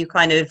things that you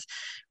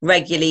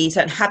regularly,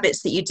 certain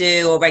habits that you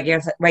do or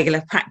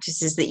regular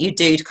practices that you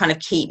do to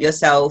keep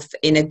yourself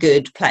in a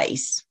good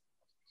place?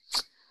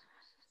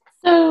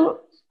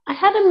 So I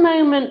had a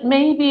moment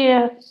maybe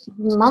a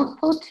month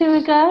or two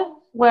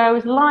ago where I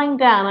was lying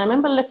down. I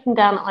remember looking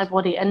down at my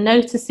body and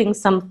noticing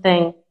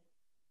something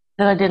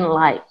that I didn't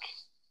like.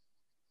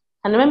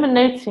 And I remember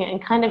noticing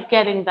it and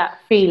getting that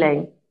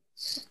feeling.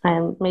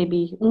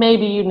 Maybe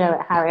you know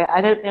it, Harriet.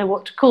 I don't know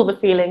what to call the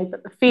feeling,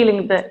 but the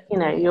feeling that,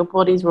 your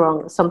body's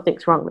wrong,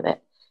 something's wrong with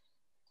it.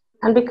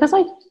 And because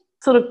I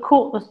sort of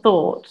caught the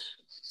thought,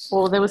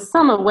 or there was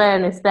some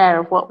awareness there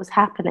of what was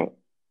happening,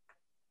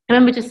 I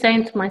remember just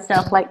saying to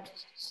myself,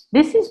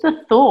 this is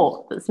the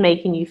thought that's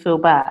making you feel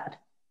bad.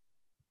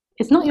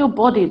 It's not your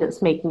body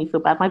that's making you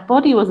feel bad. My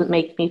body wasn't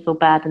making me feel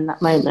bad in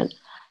that moment.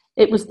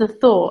 It was the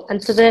thought.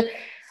 And so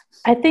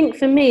I think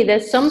for me,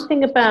 there's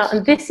something about,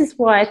 and this is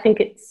why I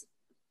think it's,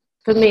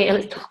 for me, and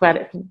let's talk about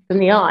it from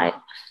the eye,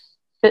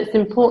 that's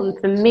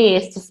important for me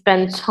is to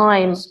spend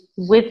time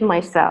with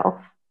myself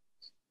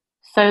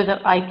so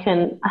that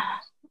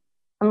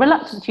I'm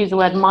reluctant to use the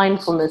word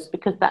mindfulness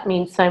because that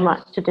means so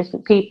much to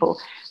different people.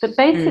 But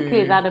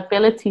basically that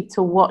ability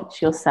to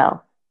watch yourself,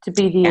 to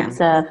be the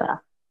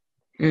observer,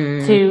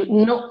 to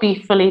not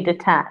be fully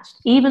detached,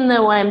 even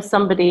though I am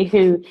somebody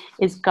who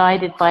is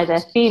guided by their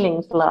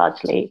feelings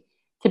largely,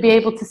 to be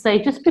able to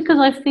say, just because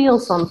I feel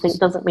something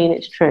doesn't mean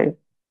it's true.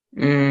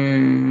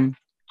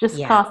 Just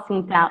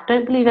casting doubt.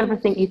 Don't believe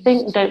everything you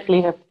think, don't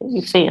believe everything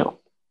you feel.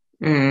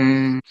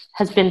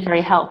 Has been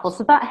very helpful.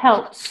 So that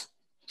helps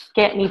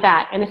get me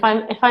back. And if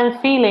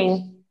I'm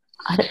feeling,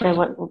 I don't know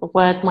what the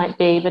word might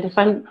be, but if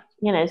I'm,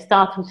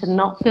 starting to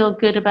not feel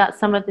good about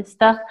some of this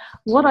stuff,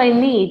 what I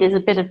need is a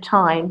bit of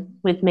time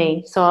with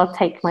me. So I'll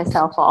take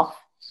myself off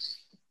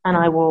and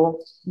I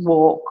will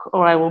walk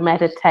or I will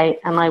meditate,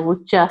 and I will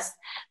just,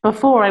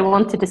 before I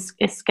wanted to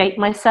escape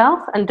myself,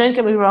 and don't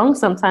get me wrong,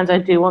 sometimes I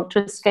do want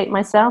to escape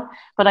myself,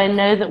 but I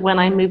know that when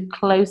I move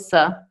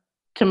closer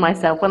to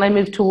myself, when I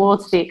move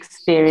towards the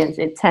experience,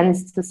 it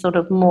tends to sort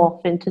of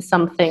morph into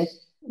something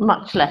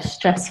much less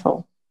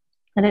stressful.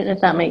 I don't know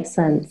if that makes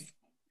sense.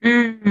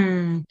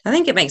 I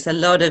think it makes a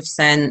lot of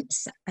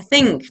sense. I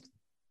think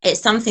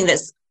it's something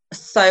that's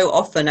so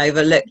often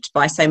overlooked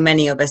by so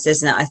many of us,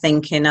 isn't it? I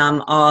think in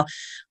our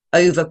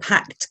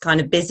overpacked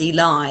kind of busy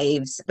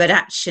lives, but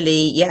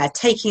actually, yeah,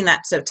 taking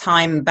that sort of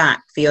time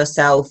back for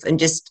yourself and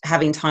just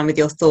having time with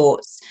your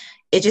thoughts,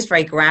 it's just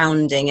very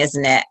grounding,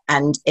 isn't it?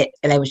 And it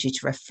enables you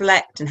to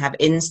reflect and have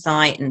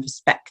insight and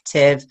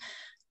perspective.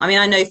 I mean,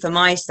 I know for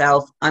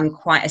myself, I'm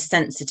quite a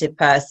sensitive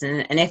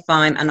person, and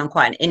I'm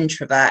quite an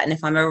introvert, and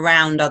if I'm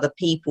around other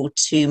people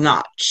too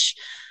much,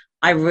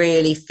 I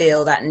really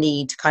feel that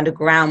need to kind of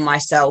ground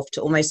myself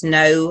to almost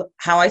know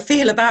how I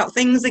feel about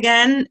things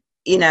again,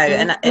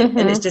 and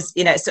it's just,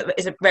 it's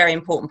a very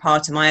important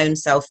part of my own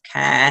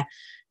self-care,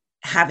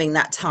 having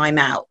that time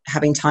out,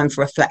 having time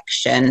for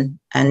reflection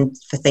and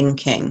for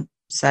thinking.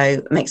 So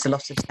it makes a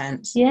lot of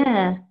sense.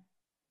 Yeah.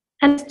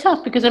 And it's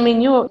tough because, I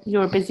mean,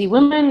 you're a busy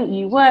woman,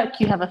 you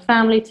work, you have a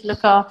family to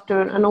look after,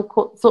 and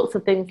all sorts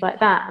of things like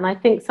that. And I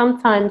think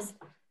sometimes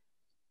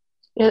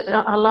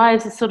our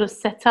lives are sort of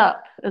set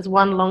up as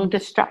one long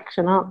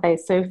distraction, aren't they?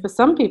 So for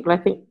some people, I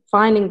think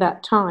finding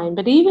that time,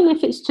 but even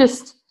if it's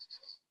just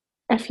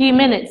a few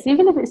minutes,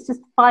 even if it's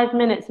just 5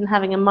 minutes and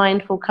having a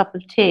mindful cup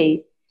of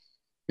tea,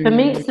 for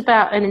me, it's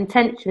about an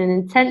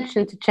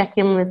intention to check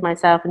in with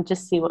myself and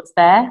just see what's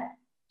there.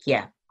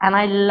 Yeah. And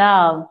I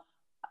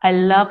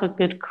love a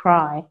good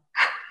cry.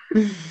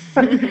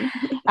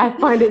 I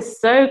find it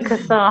so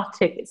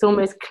cathartic. It's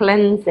almost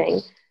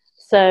cleansing.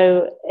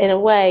 So in a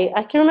way,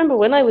 I can remember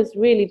when I was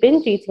really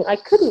binge eating, I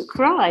couldn't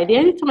cry. The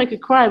only time I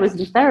could cry was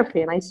in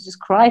therapy, and I used to just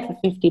cry for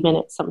 50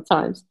 minutes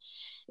sometimes.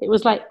 It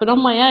was like, but on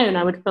my own,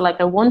 I would feel like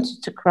I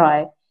wanted to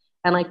cry,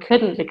 and I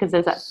couldn't, because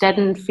there's that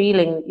deadened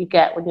feeling that you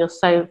get when you're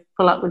so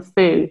full up with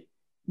food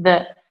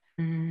that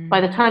by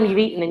the time you've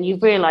eaten and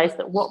you've realized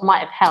that what might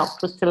have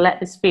helped was to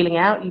let this feeling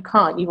out, you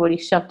can't. You've already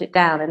shoved it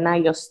down, and now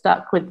you're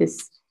stuck with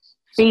this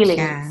feeling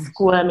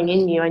squirming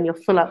in you, and you're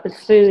full up with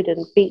food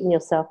and beating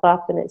yourself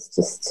up, and it's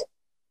just,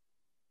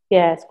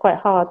 it's quite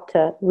hard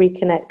to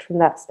reconnect from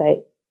that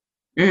state.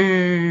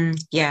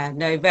 Yeah,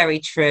 no, very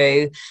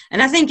true.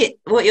 And I think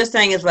what you're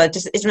saying as well,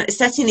 just is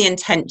setting the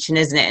intention,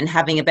 isn't it? And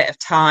having a bit of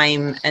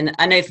time. And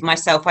I know for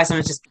myself, I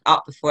sometimes just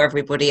up before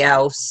everybody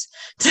else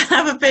to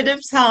have a bit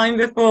of time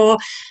before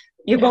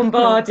you're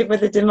bombarded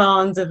with the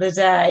demands of the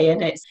day.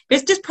 And it's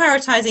just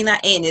prioritizing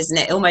that in, isn't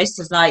it? Almost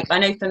as like, I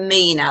know for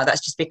me now,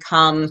 that's just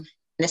become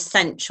an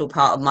essential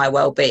part of my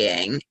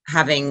well-being,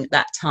 having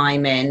that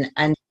time in.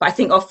 And I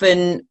think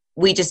often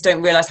we just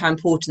don't realize how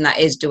important that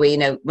is, do we?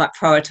 Might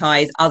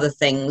prioritize other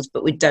things,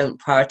 but we don't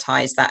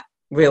prioritize that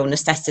real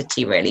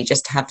necessity, really,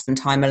 just to have some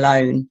time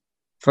alone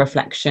for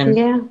reflection.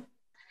 Yeah.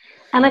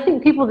 And I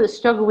think people that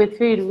struggle with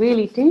food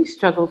really do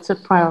struggle to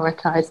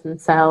prioritize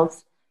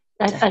themselves.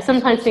 I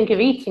sometimes think of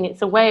eating,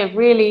 it's a way of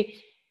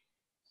really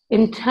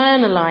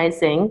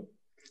internalizing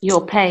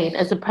your pain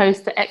as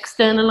opposed to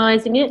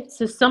externalizing it.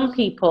 So some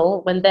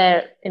people, when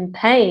they're in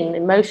pain,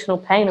 emotional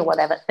pain or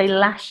whatever, they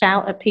lash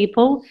out at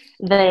people,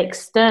 they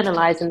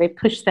externalize and they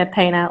push their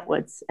pain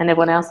outwards, and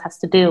everyone else has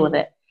to deal with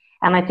it.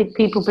 And I think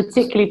people,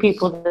 particularly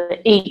people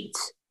that eat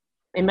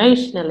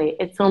emotionally,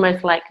 it's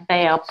almost like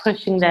they are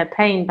pushing their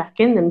pain back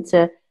in them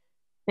to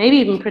maybe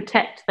even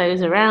protect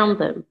those around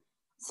them.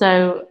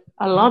 So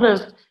a lot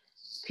of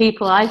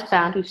people I've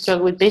found who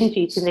struggle with binge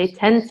eating, they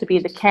tend to be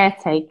the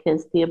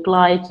caretakers, the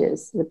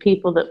obligers, the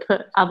people that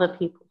put other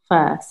people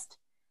first.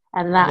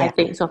 And that, I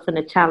think, is often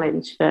a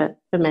challenge for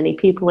many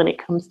people when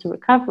it comes to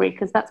recovery,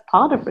 because that's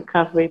part of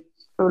recovery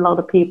for a lot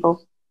of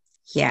people.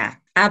 Yeah,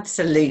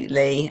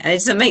 absolutely. And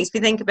it makes me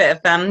think a bit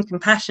of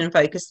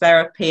compassion-focused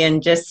therapy,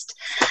 and just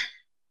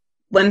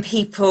when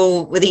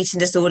people with eating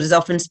disorders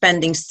often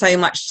spending so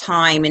much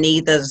time in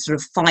either sort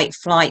of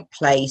fight-flight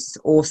place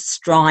or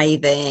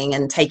striving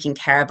and taking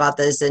care of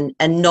others, and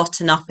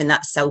not enough in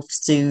that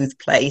self-soothe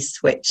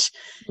place, which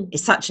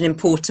is such an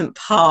important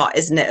part,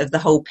 isn't it, of the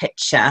whole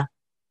picture?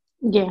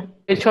 Yeah,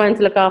 we're trying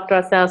to look after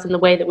ourselves in the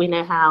way that we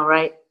know how,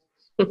 right?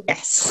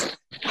 Yes.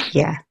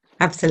 Yeah,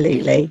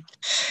 absolutely.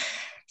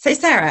 So,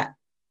 Sarah,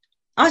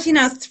 I'll ask you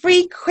now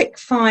 3 quick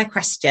fire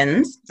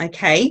questions,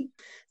 okay?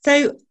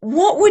 So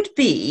what would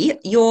be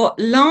your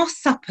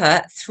last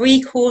supper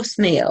 3-course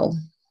meal?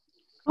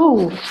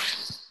 Oh,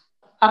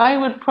 I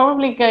would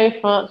probably go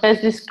for,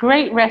 there's this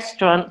great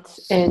restaurant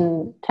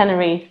in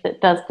Tenerife that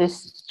does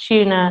this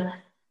tuna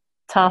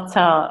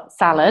tartare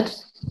salad,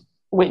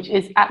 which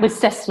is with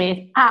sesame.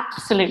 It's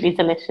absolutely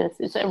delicious.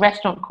 It's a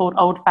restaurant called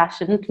Old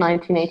Fashioned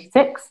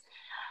 1986.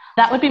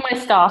 That would be my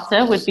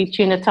starter, would be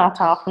tuna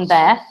tartare from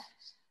there.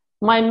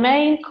 My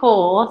main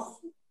course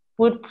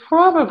would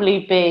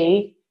probably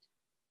be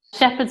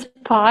shepherd's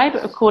pie,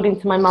 but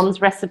according to my mum's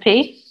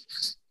recipe,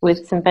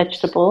 with some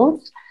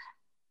vegetables.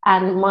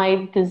 And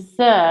my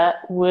dessert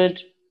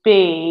would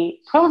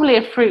be probably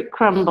a fruit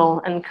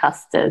crumble and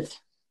custard.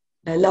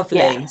 Oh, lovely.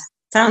 Yeah.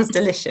 Sounds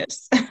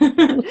delicious. Good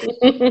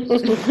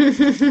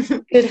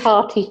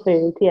hearty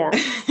food, yeah.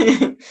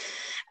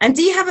 And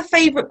do you have a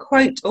favourite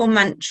quote or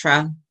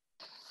mantra?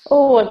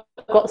 Oh, I've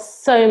got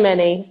so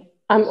many.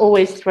 I'm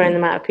always throwing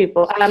them out at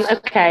people.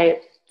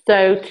 Okay,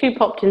 so 2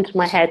 popped into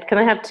my head. Can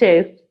I have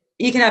 2?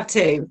 You can have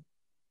 2.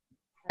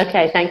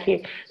 Okay, thank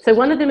you. So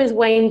one of them is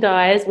Wayne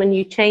Dyer's, when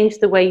you change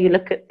the way you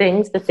look at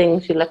things, the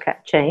things you look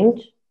at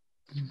change.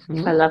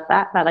 Mm-hmm. I love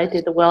that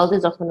idea. The world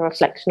is often a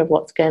reflection of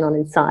what's going on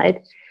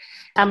inside.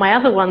 And my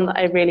other one that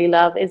I really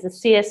love is a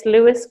C.S.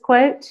 Lewis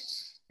quote.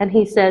 And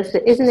he says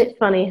that, isn't it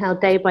funny how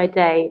day by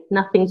day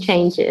nothing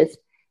changes?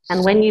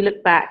 And when you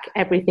look back,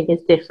 everything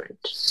is different.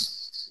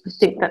 I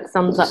think that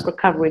sums up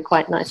recovery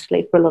quite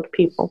nicely for a lot of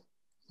people.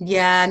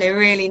 Yeah, no,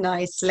 really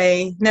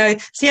nicely. No,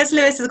 C.S.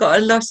 Lewis has got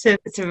a lot of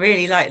some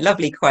really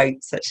lovely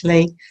quotes,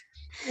 actually.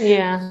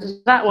 Yeah,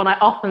 that one I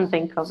often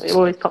think of. It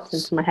always pops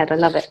into my head. I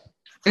love it.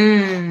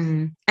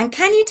 And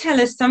can you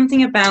tell us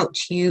something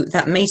about you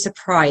that may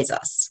surprise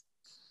us?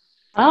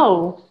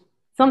 Oh,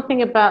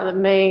 something about that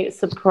may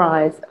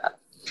surprise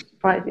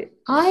you.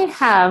 I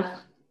have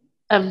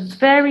a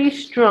very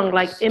strong,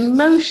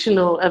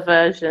 emotional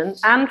aversion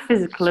and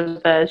physical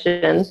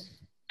aversion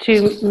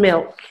to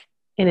milk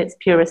in its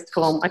purest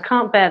form. I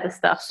can't bear the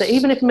stuff. So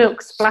even if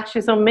milk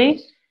splashes on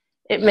me,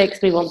 it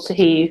makes me want to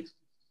heave.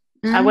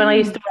 When I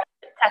used to work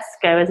at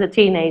Tesco as a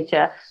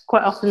teenager,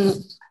 quite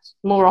often,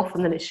 more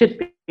often than it should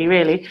be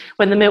really,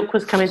 when the milk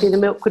was coming through, the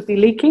milk would be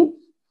leaking.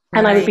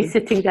 And I would be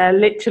sitting there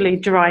literally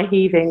dry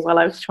heaving while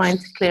I was trying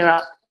to clear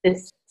up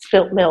this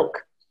spilt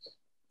milk.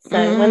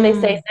 So when they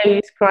say no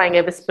use crying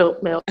over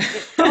spilt milk,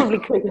 it probably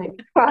could make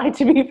me cry,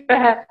 to be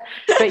fair.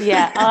 But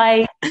yeah,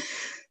 I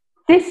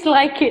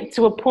dislike it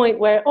to a point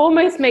where it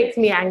almost makes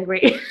me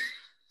angry.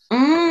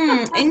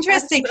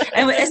 Interesting.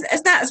 And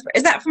is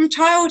that from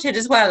childhood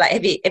as well?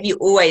 Have you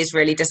always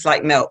really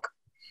disliked milk?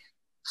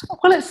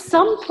 Well, at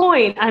some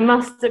point I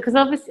must, because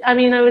obviously, I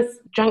was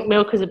drunk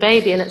milk as a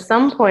baby, and at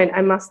some point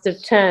I must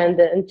have turned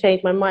and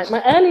changed my mind.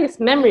 My earliest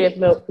memory of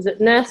milk was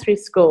at nursery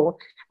school,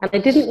 and I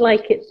didn't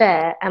like it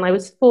there, and I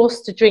was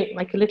forced to drink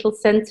a little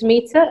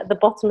centimetre at the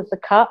bottom of the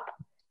cup.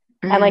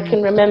 And I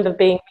can remember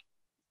being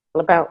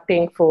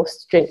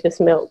forced to drink this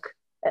milk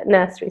at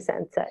nursery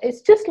centre. It's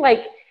just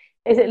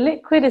is it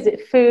liquid? Is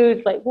it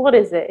food? What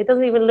is it? It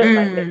doesn't even look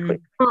like liquid.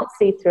 You can't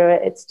see through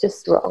it. It's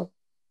just wrong.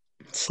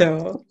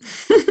 Sure.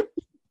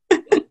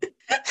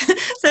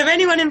 So if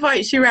anyone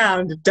invites you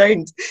round,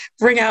 don't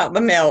bring out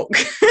the milk.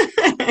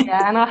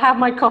 Yeah, and I'll have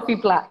my coffee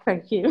black,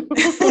 thank you.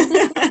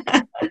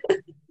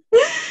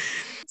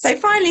 So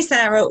finally,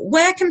 Sarah,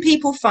 where can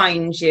people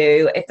find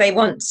you if they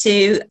want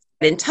to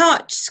get in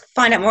touch,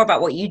 find out more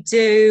about what you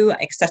do,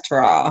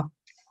 etc.?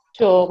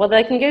 Sure. Well,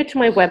 they can go to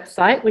my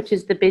website, which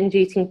is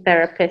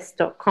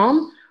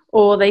thebingeeatingtherapist.com,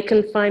 or they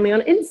can find me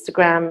on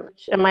Instagram,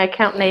 and my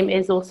account name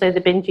is also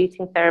The Binge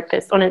Eating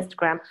Therapist on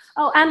Instagram.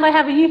 Oh, and I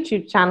have a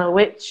YouTube channel,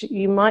 which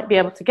you might be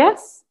able to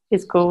guess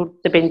is called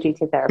The Binge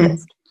Eating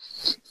Therapist.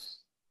 So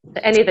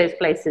any of those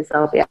places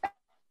I'll be at.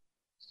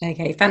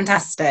 Okay,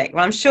 fantastic.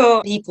 Well, I'm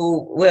sure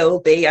people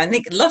will be. I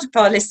think a lot of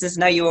our listeners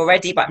know you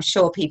already, but I'm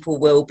sure people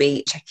will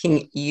be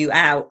checking you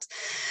out.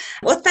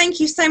 Well,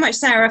 thank you so much,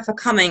 Sarah, for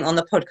coming on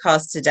the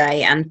podcast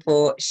today and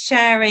for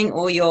sharing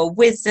all your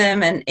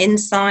wisdom and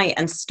insight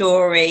and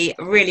story.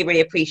 Really,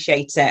 really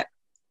appreciate it.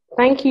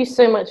 Thank you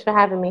so much for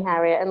having me,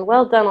 Harriet, and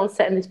well done on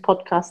setting this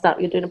podcast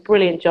up. You're doing a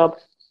brilliant job.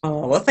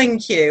 Oh, well,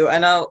 thank you.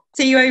 And I'll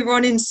see you over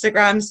on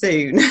Instagram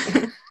soon.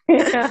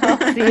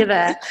 I'll see you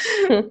there.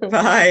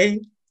 Bye.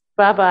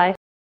 Bye-bye.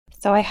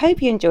 So I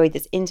hope you enjoyed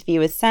this interview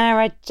with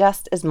Sarah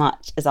just as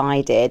much as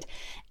I did.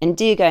 And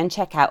do go and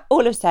check out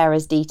all of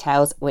Sarah's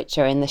details, which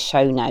are in the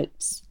show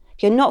notes.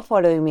 If you're not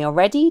following me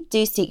already,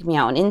 do seek me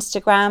out on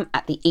Instagram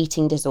at The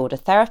Eating Disorder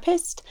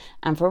Therapist.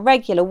 And for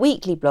regular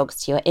weekly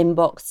blogs to your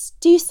inbox,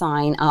 do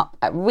sign up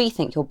at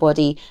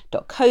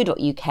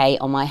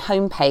rethinkyourbody.co.uk on my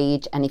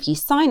homepage. And if you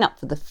sign up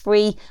for the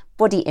free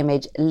body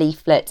image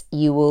leaflet,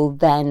 you will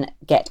then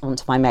get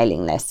onto my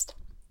mailing list.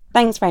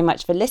 Thanks very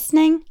much for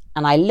listening,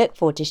 and I look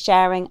forward to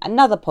sharing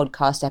another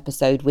podcast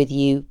episode with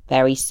you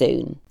very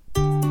soon.